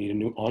 Do we need a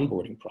new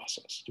onboarding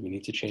process? Do we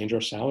need to change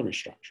our salary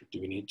structure?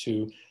 Do we need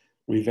to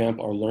revamp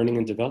our learning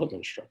and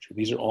development structure?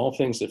 These are all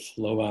things that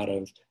flow out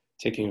of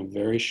taking a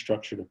very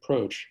structured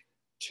approach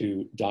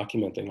to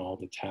documenting all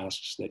the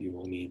tasks that you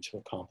will need to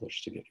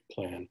accomplish to get your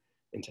plan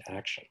into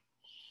action.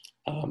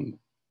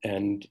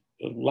 And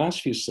the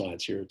last few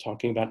slides here are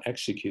talking about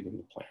executing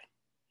the plan.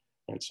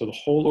 Right? So the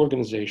whole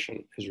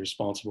organization is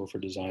responsible for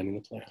designing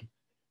the plan.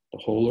 The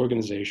whole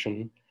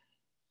organization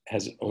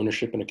has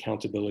ownership and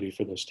accountability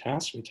for those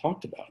tasks we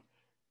talked about.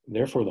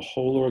 Therefore, the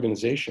whole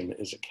organization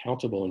is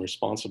accountable and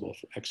responsible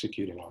for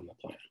executing on the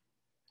plan.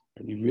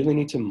 And you really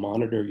need to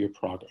monitor your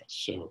progress.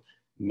 So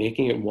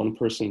making it one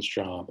person's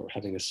job or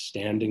having a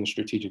standing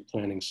strategic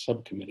planning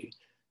subcommittee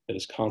that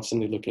is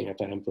constantly looking at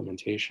that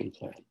implementation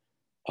plan,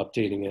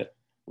 updating it,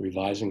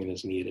 revising it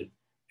as needed,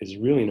 is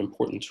really an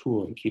important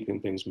tool in keeping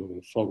things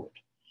moving forward.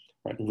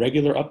 Right?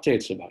 Regular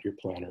updates about your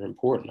plan are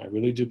important. I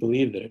really do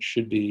believe that it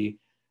should be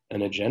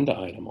an agenda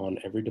item on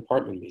every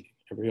department meeting,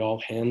 every all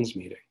hands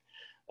meeting,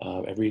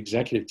 every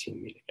executive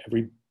team meeting,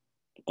 every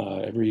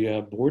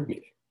board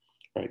meeting,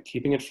 right?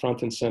 Keeping it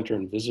front and center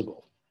and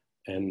visible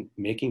and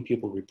making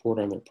people report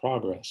on their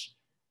progress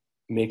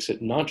makes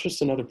it not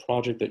just another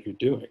project that you're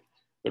doing,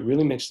 but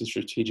really makes the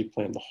strategic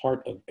plan the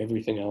heart of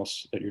everything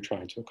else that you're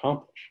trying to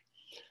accomplish.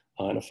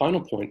 And a final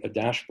point, a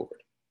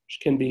dashboard, which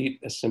can be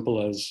as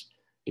simple as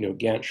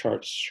Gantt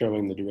charts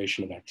showing the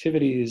duration of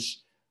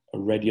activities, a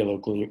red, yellow,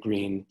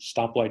 green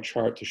stoplight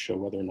chart to show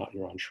whether or not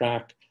you're on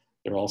track.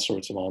 There are all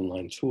sorts of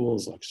online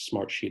tools like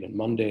Smartsheet and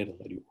Monday that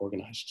let you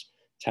organize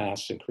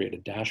tasks and create a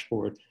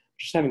dashboard.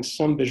 Just having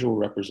some visual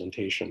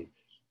representation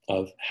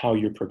of how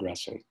you're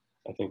progressing,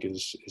 I think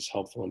is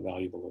helpful and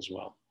valuable as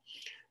well.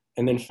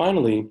 And then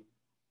finally,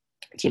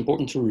 it's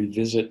important to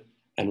revisit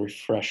and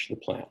refresh the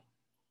plan.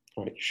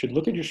 Right? You should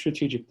look at your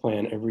strategic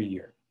plan every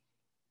year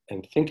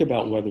and think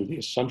about whether the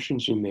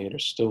assumptions you made are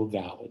still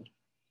valid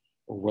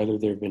or whether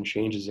there have been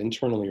changes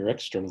internally or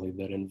externally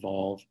that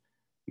involve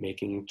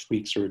making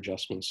tweaks or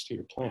adjustments to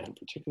your plan,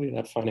 particularly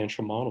that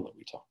financial model that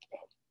we talked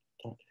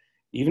about.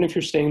 Even if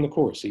you're staying the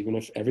course, even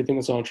if everything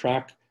is on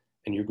track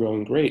and you're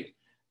growing great,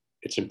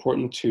 it's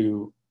important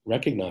to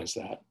recognize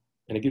that.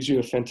 And it gives you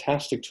a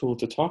fantastic tool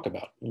to talk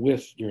about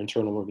with your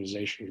internal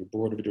organization, your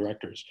board of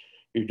directors,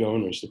 your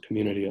donors, the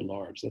community at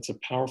large. That's a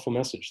powerful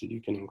message that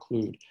you can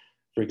include,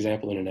 for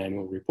example, in an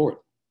annual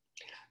report.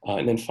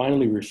 And then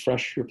finally,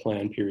 refresh your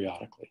plan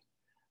periodically.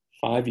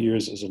 5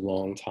 years is a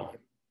long time,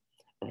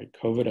 right?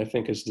 COVID, I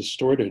think, has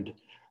distorted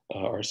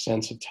our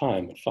sense of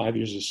time, but 5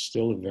 years is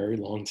still a very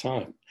long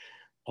time.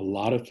 A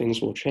lot of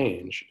things will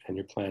change and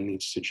your plan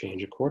needs to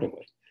change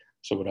accordingly.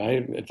 So what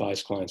I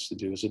advise clients to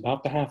do is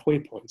about the halfway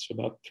point, so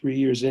about 3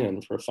 years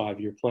in for a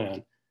 5-year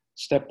plan,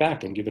 step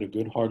back and give it a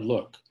good hard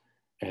look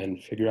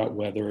and figure out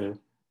whether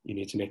you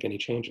need to make any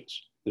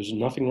changes. There's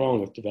nothing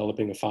wrong with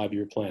developing a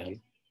 5-year plan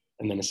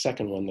and then a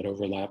second one that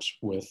overlaps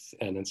with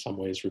and in some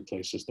ways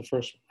replaces the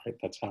first one, right?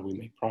 That's how we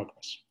make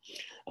progress.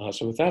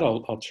 So with that,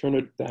 I'll turn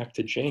it back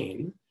to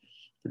Jane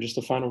for just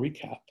a final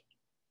recap.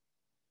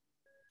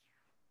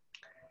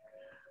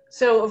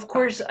 So of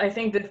course, I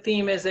think the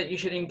theme is that you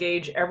should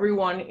engage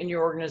everyone in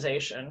your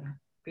organization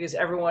because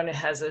everyone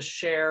has a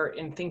share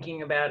in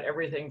thinking about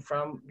everything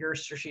from your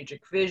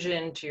strategic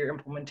vision to your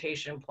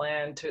implementation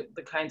plan to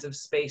the kinds of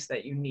space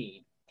that you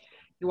need.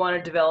 You want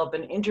to develop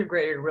an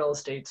integrated real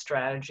estate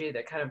strategy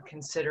that kind of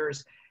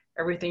considers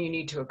everything you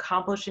need to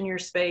accomplish in your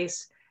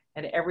space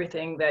and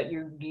everything that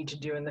you need to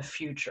do in the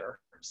future.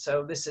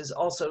 So this is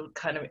also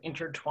kind of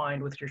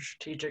intertwined with your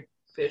strategic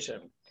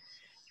vision.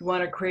 You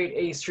want to create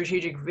a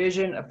strategic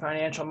vision, a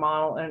financial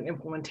model, and an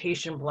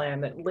implementation plan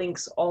that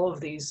links all of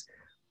these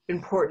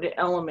important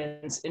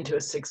elements into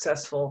a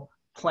successful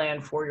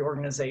plan for your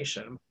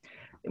organization.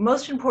 The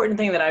most important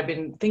thing that I've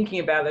been thinking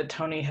about that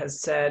Tony has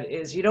said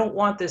is you don't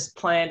want this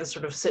plan to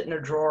sort of sit in a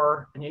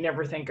drawer and you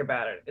never think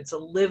about it. It's a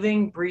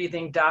living,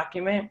 breathing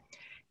document,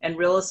 and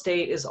real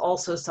estate is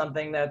also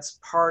something that's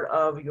part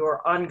of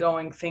your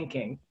ongoing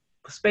thinking.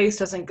 Space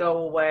doesn't go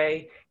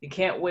away. You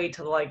can't wait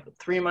till like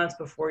 3 months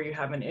before you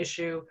have an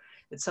issue.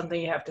 It's something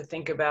you have to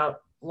think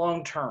about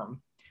long term.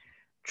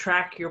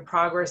 Track your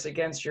progress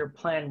against your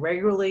plan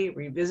regularly,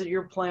 revisit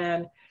your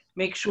plan,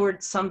 make sure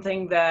it's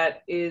something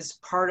that is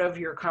part of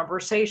your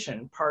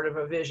conversation, part of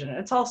a vision. And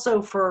it's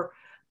also for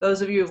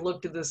those of you who've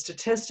looked at the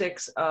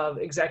statistics of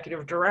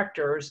executive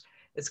directors,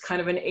 it's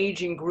kind of an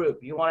aging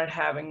group. You want it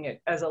having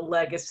it as a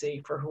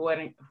legacy for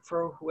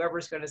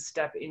whoever's going to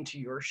step into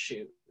your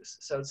shoes.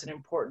 So it's an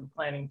important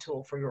planning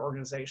tool for your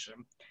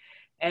organization.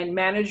 And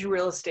manage your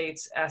real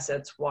estate's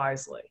assets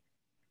wisely.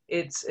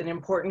 It's an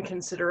important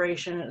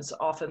consideration. It's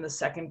often the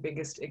second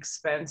biggest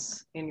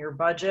expense in your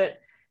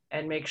budget,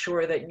 and make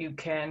sure that you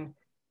can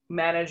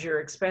manage your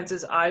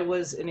expenses. I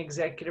was an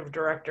executive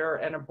director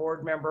and a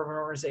board member of an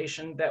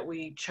organization that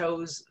we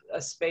chose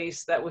a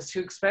space that was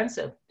too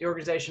expensive. The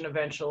organization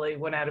eventually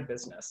went out of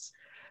business.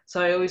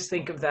 So I always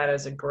think of that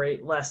as a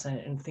great lesson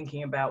in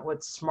thinking about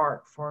what's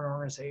smart for an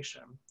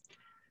organization.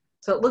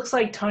 So it looks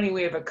like, Tony,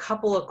 we have a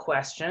couple of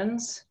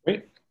questions.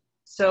 Great.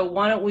 So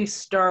why don't we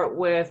start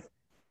with,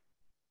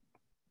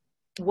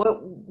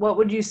 what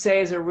would you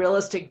say is a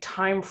realistic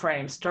time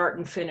frame, start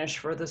and finish,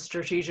 for the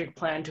strategic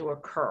plan to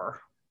occur?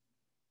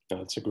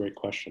 That's a great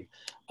question.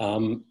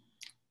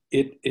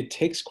 It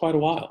takes quite a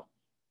while.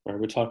 Right?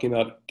 We're talking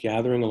about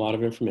gathering a lot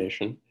of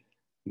information,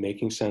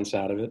 making sense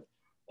out of it,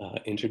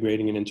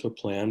 integrating it into a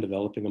plan,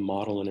 developing a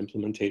model and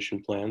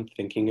implementation plan,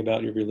 thinking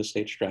about your real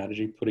estate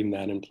strategy, putting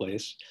that in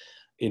place.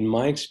 In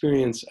my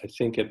experience, I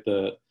think at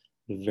the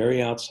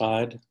very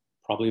outside,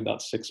 probably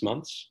about 6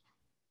 months,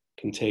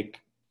 can take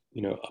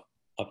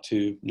up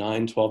to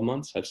 9, 12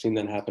 months. I've seen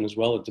that happen as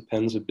well. It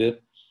depends a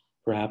bit,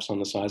 perhaps, on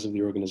the size of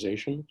the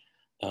organization.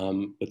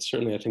 But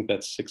certainly I think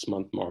that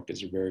 6-month mark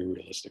is a very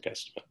realistic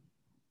estimate.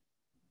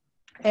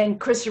 And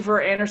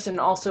Christopher Anderson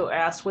also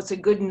asked, what's a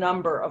good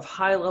number of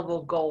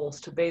high-level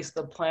goals to base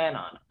the plan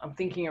on? I'm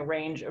thinking a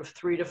range of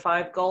 3 to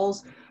 5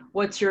 goals.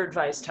 What's your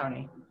advice,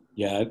 Tony?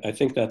 Yeah, I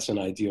think that's an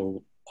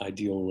ideal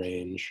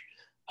range.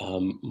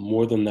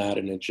 More than that,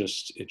 and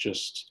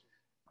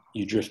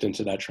you drift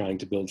into that trying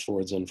to build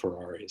Fords and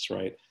Ferraris,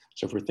 right?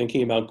 So if we're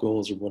thinking about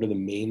goals or what are the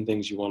main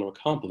things you want to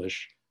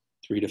accomplish,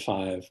 3 to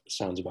 5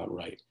 sounds about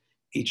right.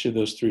 Each of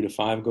those 3 to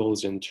 5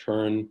 goals in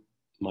turn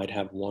might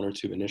have 1 or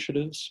 2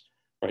 initiatives,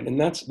 right? And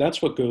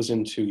that's what goes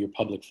into your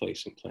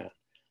public-facing plan.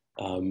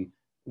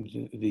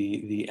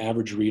 The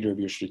average reader of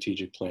your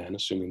strategic plan,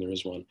 assuming there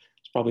is one,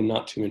 is probably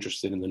not too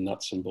interested in the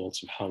nuts and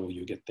bolts of how will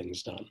you get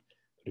things done.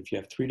 But if you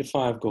have 3 to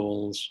 5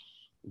 goals,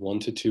 1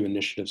 to 2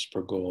 initiatives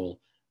per goal,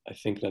 I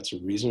think that's a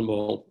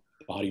reasonable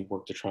body of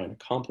work to try and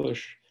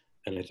accomplish.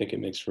 And I think it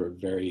makes for a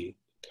very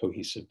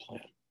cohesive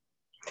plan.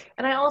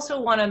 And I also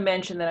want to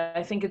mention that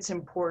I think it's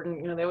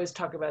important, they always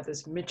talk about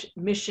this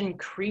mission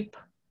creep,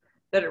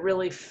 that it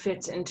really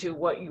fits into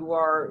what you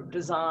are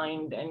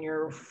designed and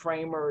your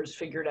framers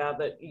figured out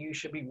that you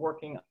should be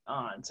working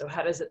on. So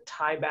how does it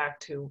tie back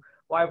to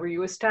why were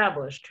you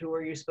established? Who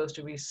are you supposed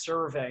to be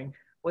serving?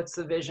 What's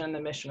the vision,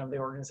 the mission of the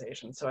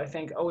organization? So I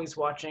think always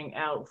watching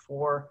out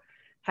for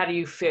how do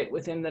you fit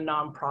within the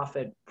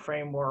nonprofit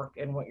framework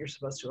and what you're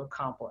supposed to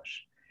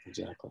accomplish.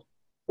 Exactly.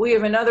 We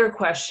have another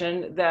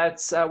question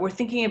that's, we're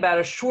thinking about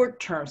a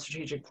short-term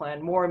strategic plan,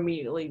 more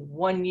immediately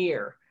 1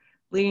 year,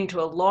 leading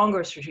to a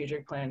longer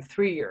strategic plan,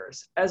 3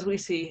 years. As we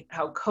see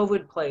how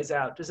COVID plays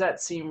out, does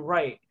that seem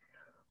right?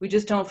 We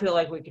just don't feel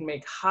like we can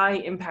make high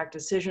impact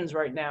decisions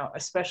right now,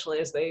 especially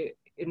as they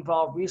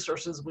involve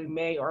resources we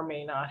may or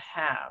may not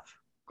have.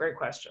 Great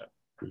question.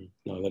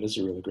 No, that is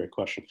a really great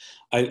question.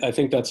 I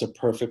think that's a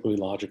perfectly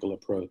logical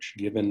approach,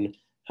 given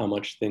how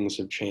much things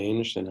have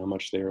changed and how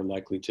much they are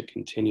likely to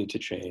continue to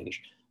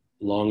change.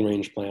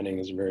 Long-range planning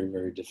is very,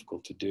 very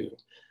difficult to do.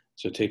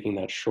 So taking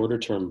that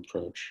shorter-term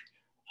approach,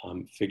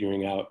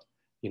 figuring out,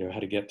 how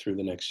to get through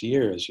the next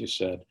year, as you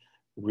said,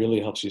 really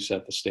helps you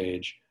set the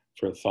stage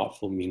for a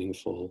thoughtful,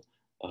 meaningful,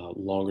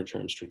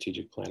 longer-term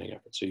strategic planning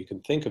effort. So you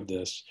can think of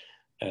this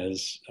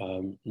as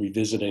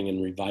revisiting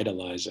and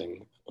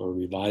revitalizing or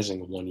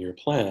revising a 1-year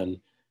plan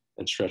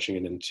and stretching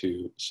it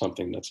into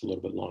something that's a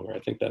little bit longer. I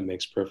think that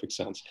makes perfect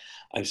sense.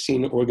 I've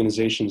seen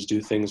organizations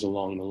do things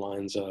along the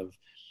lines of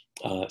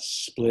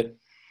split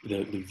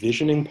the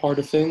visioning part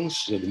of things,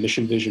 so the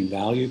mission, vision,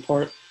 value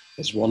part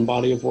as one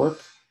body of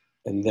work,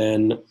 and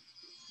then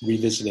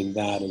revisiting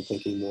that and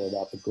thinking more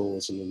about the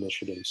goals and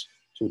initiatives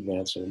to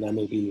advance it. And that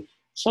may be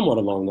somewhat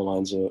along the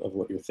lines of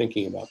what you're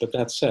thinking about. But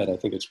that said, I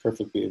think it's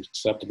perfectly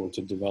acceptable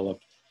to develop,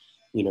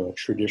 a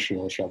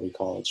traditional, shall we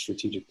call it,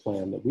 strategic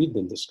plan that we've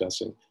been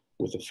discussing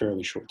with a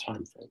fairly short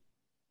time frame.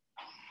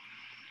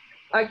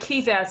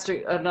 Keith asked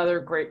another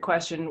great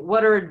question.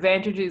 What are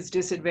advantages,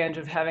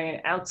 disadvantages of having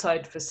an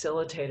outside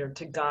facilitator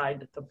to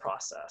guide the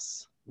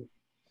process?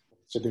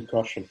 It's a good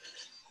question.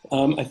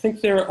 I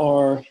think there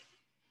are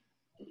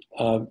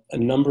a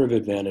number of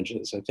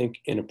advantages. I think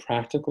in a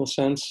practical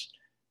sense,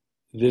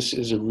 this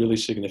is a really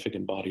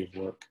significant body of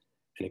work,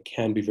 and it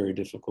can be very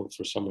difficult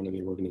for someone in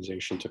the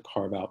organization to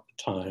carve out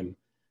the time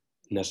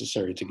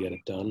necessary to get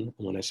it done.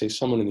 And when I say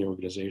someone in the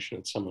organization,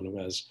 it's someone who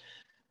has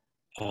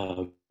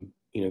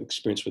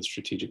experience with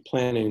strategic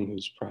planning,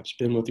 who's perhaps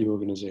been with the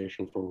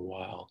organization for a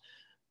while,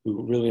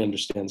 who really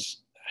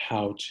understands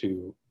how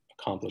to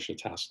accomplish a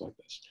task like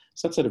this.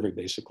 So that's at a very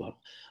basic level.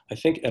 I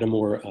think at a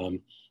more,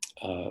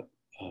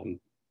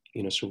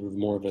 sort of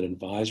more of an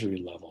advisory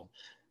level,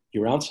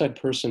 your outside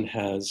person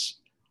has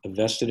a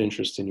vested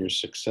interest in your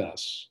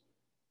success,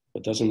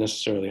 but doesn't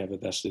necessarily have a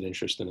vested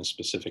interest in a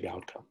specific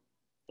outcome.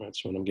 Right?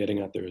 So what I'm getting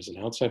at there is an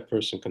outside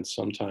person can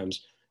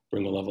sometimes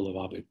bring a level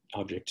of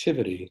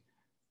objectivity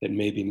that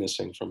may be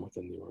missing from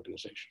within the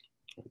organization.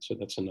 Right? So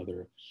that's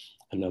another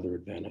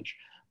advantage.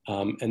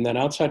 And that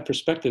outside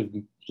perspective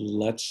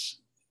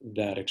lets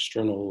that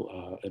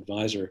external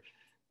advisor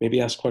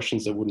maybe ask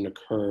questions that wouldn't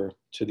occur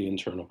to the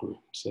internal group.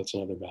 So that's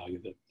another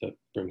value that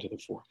bring to the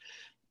fore.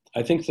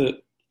 I think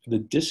that the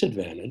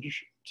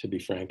disadvantage, to be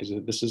frank, is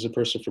that this is a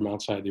person from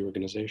outside the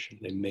organization.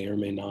 They may or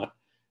may not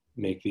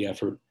make the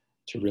effort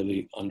to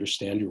really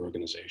understand your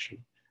organization.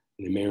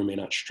 And they may or may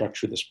not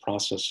structure this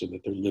process so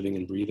that they're living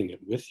and breathing it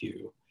with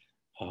you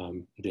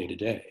day to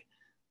day.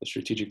 The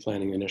strategic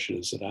planning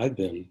initiatives that I've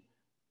been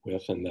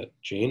with and that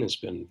Jane has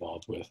been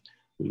involved with,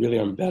 we really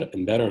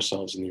embed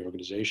ourselves in the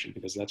organization,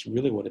 because that's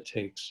really what it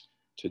takes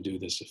to do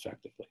this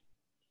effectively.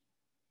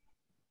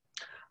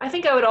 I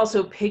think I would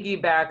also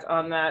piggyback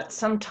on that.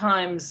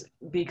 Sometimes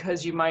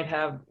because you might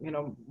have,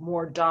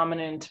 more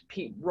dominant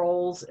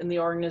roles in the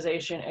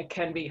organization, it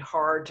can be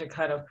hard to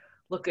kind of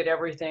look at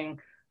everything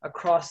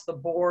across the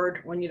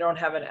board when you don't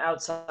have an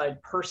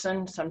outside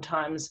person.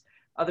 Sometimes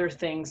other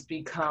things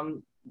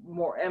become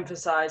more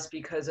emphasized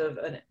because of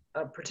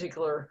a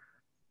particular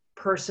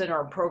person or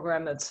a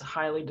program that's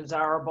highly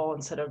desirable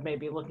instead of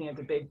maybe looking at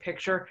the big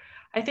picture.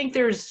 I think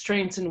there's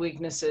strengths and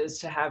weaknesses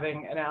to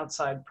having an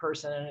outside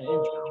person and an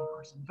internal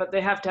person, but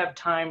they have to have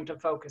time to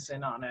focus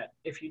in on it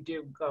if you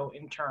do go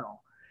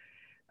internal.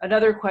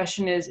 Another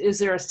question is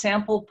there a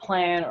sample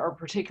plan or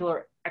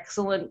particular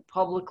excellent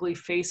publicly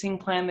facing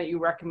plan that you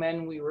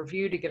recommend we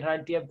review to get an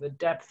idea of the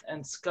depth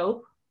and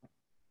scope?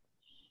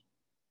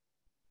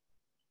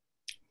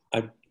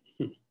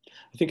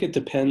 I think it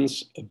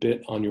depends a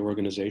bit on your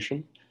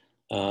organization.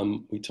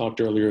 We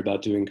talked earlier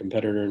about doing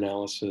competitor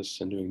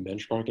analysis and doing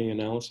benchmarking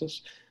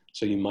analysis.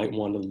 So you might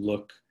want to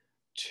look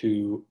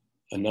to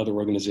another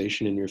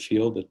organization in your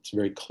field that's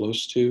very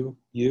close to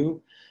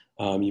you.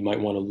 You might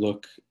want to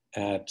look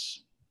at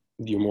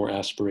your more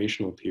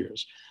aspirational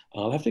peers.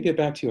 I'll have to get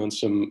back to you on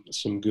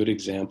some good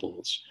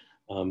examples.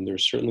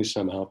 There's certainly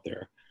some out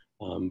there,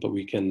 but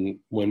we can,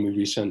 when we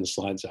resend the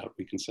slides out,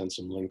 we can send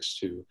some links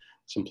to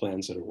some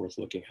plans that are worth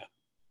looking at.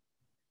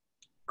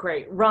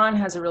 Great. Ron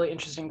has a really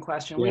interesting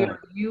question. Yeah. We are a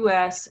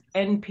U.S.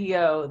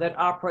 NPO that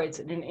operates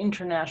in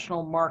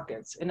international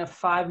markets in a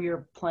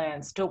 5-year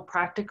plan. Still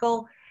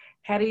practical?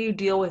 How do you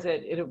deal with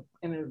it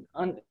in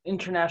an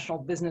international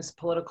business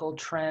political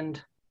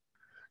trend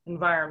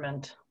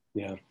environment?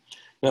 Yeah,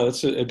 no,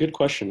 that's a good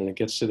question, and it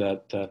gets to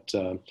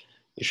that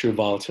issue of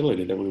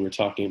volatility that we were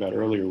talking about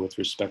earlier with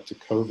respect to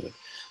COVID.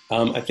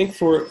 I think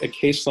for a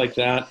case like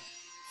that,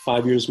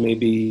 5 years may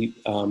be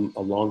a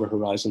longer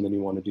horizon than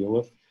you want to deal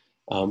with.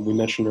 We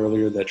mentioned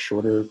earlier that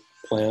shorter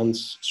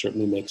plans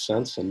certainly make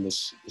sense, and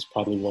this is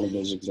probably one of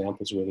those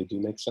examples where they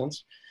do make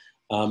sense.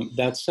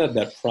 That said,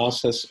 that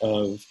process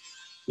of,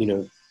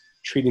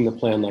 treating the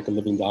plan like a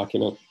living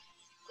document,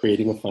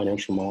 creating a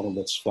financial model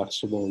that's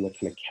flexible and that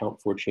can account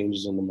for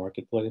changes in the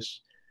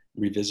marketplace,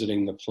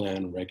 revisiting the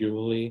plan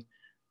regularly,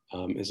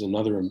 is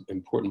another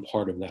important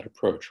part of that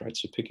approach, right?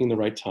 So picking the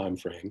right time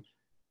frame,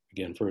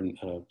 again, for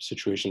a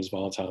situation as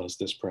volatile as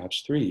this,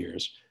 perhaps 3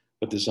 years,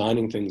 but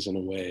designing things in a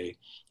way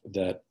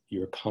that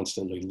you're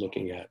constantly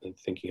looking at and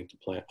thinking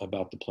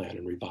about the plan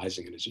and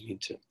revising it as you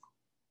need to.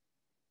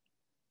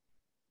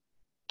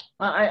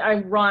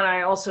 Ron,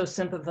 I also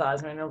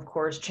sympathize. I know, of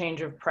course,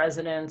 change of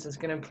presidents is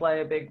going to play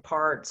a big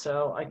part.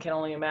 So I can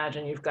only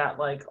imagine you've got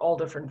like all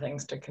different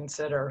things to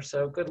consider.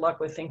 So good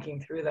luck with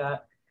thinking through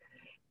that.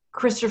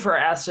 Christopher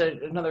asked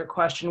another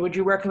question. Would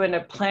you recommend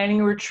a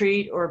planning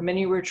retreat or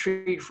mini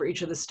retreat for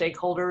each of the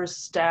stakeholders,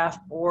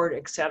 staff, board,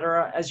 et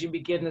cetera, as you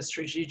begin the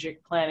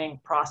strategic planning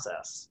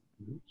process?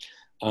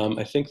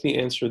 I think the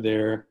answer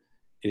there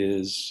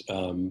is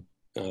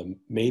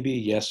maybe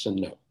yes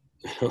and no.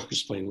 I'll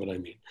explain what I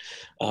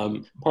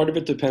mean. Part of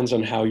it depends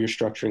on how you're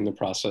structuring the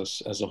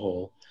process as a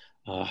whole,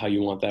 how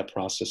you want that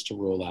process to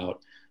roll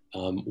out,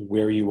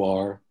 where you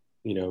are,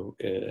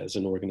 as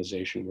an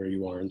organization, where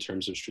you are in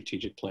terms of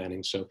strategic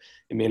planning. So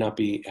it may not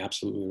be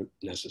absolutely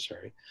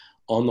necessary.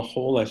 On the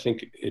whole, I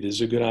think it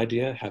is a good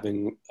idea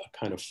having a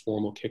kind of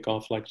formal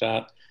kickoff like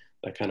that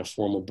kind of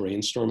formal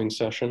brainstorming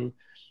session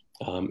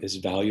is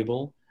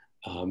valuable.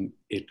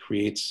 It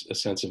creates a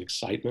sense of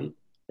excitement.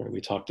 Right?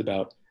 We talked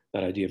about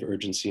that idea of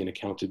urgency and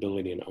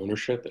accountability and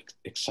ownership.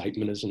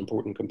 Excitement is an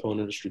important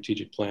component of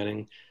strategic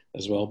planning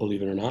as well,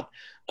 believe it or not.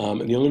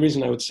 And the only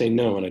reason I would say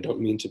no, and I don't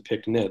mean to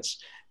pick nits,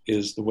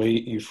 is the way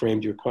you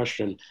framed your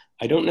question.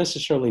 I don't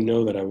necessarily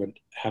know that I would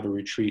have a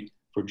retreat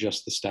for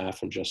just the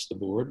staff and just the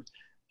board.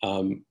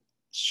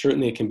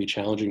 Certainly it can be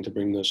challenging to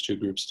bring those two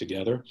groups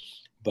together,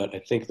 but I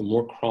think the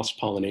more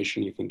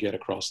cross-pollination you can get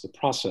across the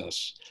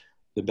process,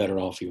 the better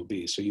off you'll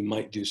be. So you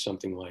might do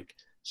something like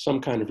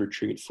some kind of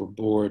retreat for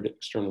board,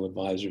 external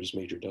advisors,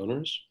 major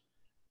donors,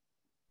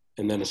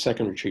 and then a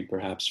second retreat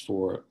perhaps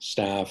for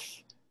staff,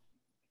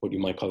 what you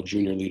might call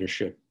junior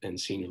leadership and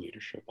senior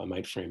leadership. I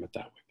might frame it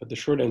that way. But the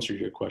short answer to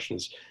your question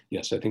is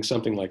yes, I think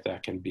something like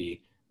that can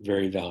be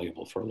very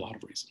valuable for a lot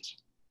of reasons.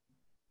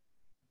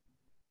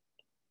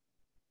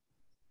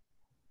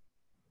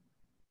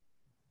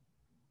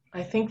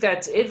 I think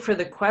that's it for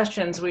the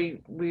questions. We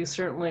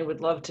certainly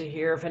would love to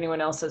hear if anyone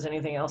else has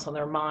anything else on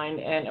their mind.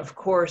 And of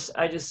course,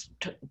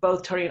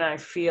 both Tony and I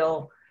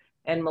feel,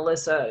 and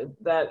Melissa,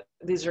 that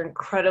these are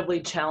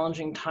incredibly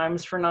challenging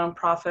times for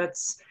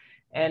nonprofits.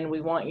 And we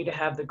want you to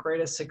have the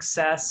greatest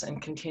success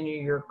and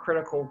continue your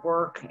critical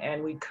work.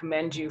 And we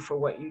commend you for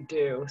what you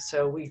do.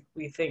 So we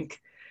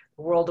think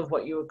the world of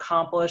what you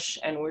accomplish.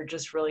 And we're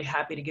just really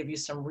happy to give you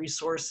some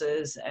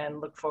resources and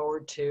look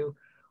forward to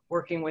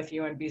working with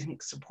you and being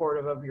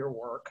supportive of your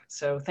work.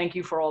 So thank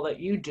you for all that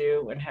you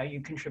do and how you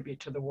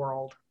contribute to the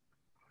world.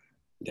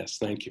 Yes,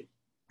 thank you.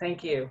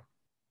 Thank you.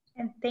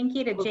 And thank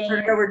you to Jane.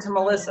 Turn it over to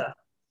Melissa.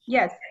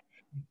 Yes.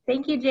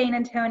 Thank you, Jane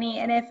and Tony.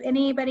 And if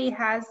anybody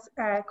has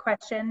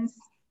questions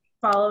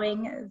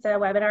following the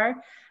webinar,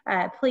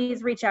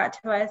 please reach out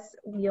to us.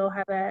 You'll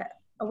have a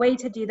way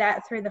to do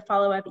that through the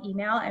follow-up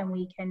email, and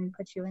we can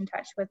put you in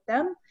touch with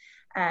them.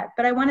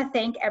 But I want to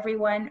thank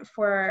everyone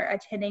for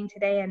attending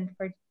today and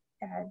for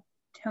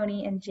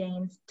Tony and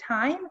Jane's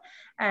time.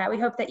 We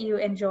hope that you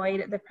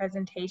enjoyed the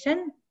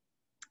presentation.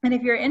 And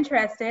if you're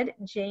interested,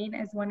 Jane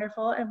is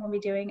wonderful and will be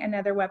doing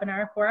another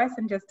webinar for us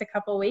in just a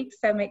couple weeks,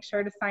 so make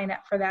sure to sign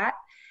up for that.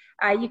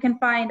 You can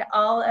find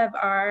all of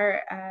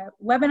our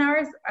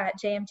webinars at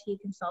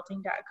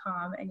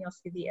jmtconsulting.com, and you'll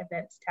see the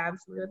events tab.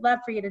 So we would love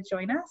for you to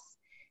join us.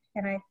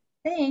 And I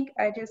think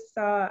I just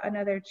saw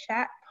another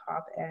chat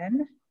pop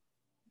in.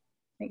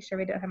 Make sure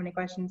we don't have any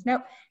questions.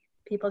 Nope,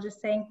 people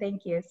just saying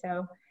thank you.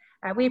 So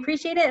we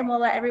appreciate it, and we'll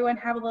let everyone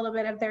have a little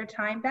bit of their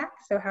time back.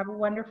 So have a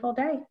wonderful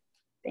day.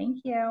 Thank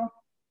you.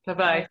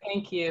 Bye-bye.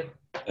 Thank you.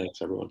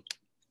 Thanks, everyone.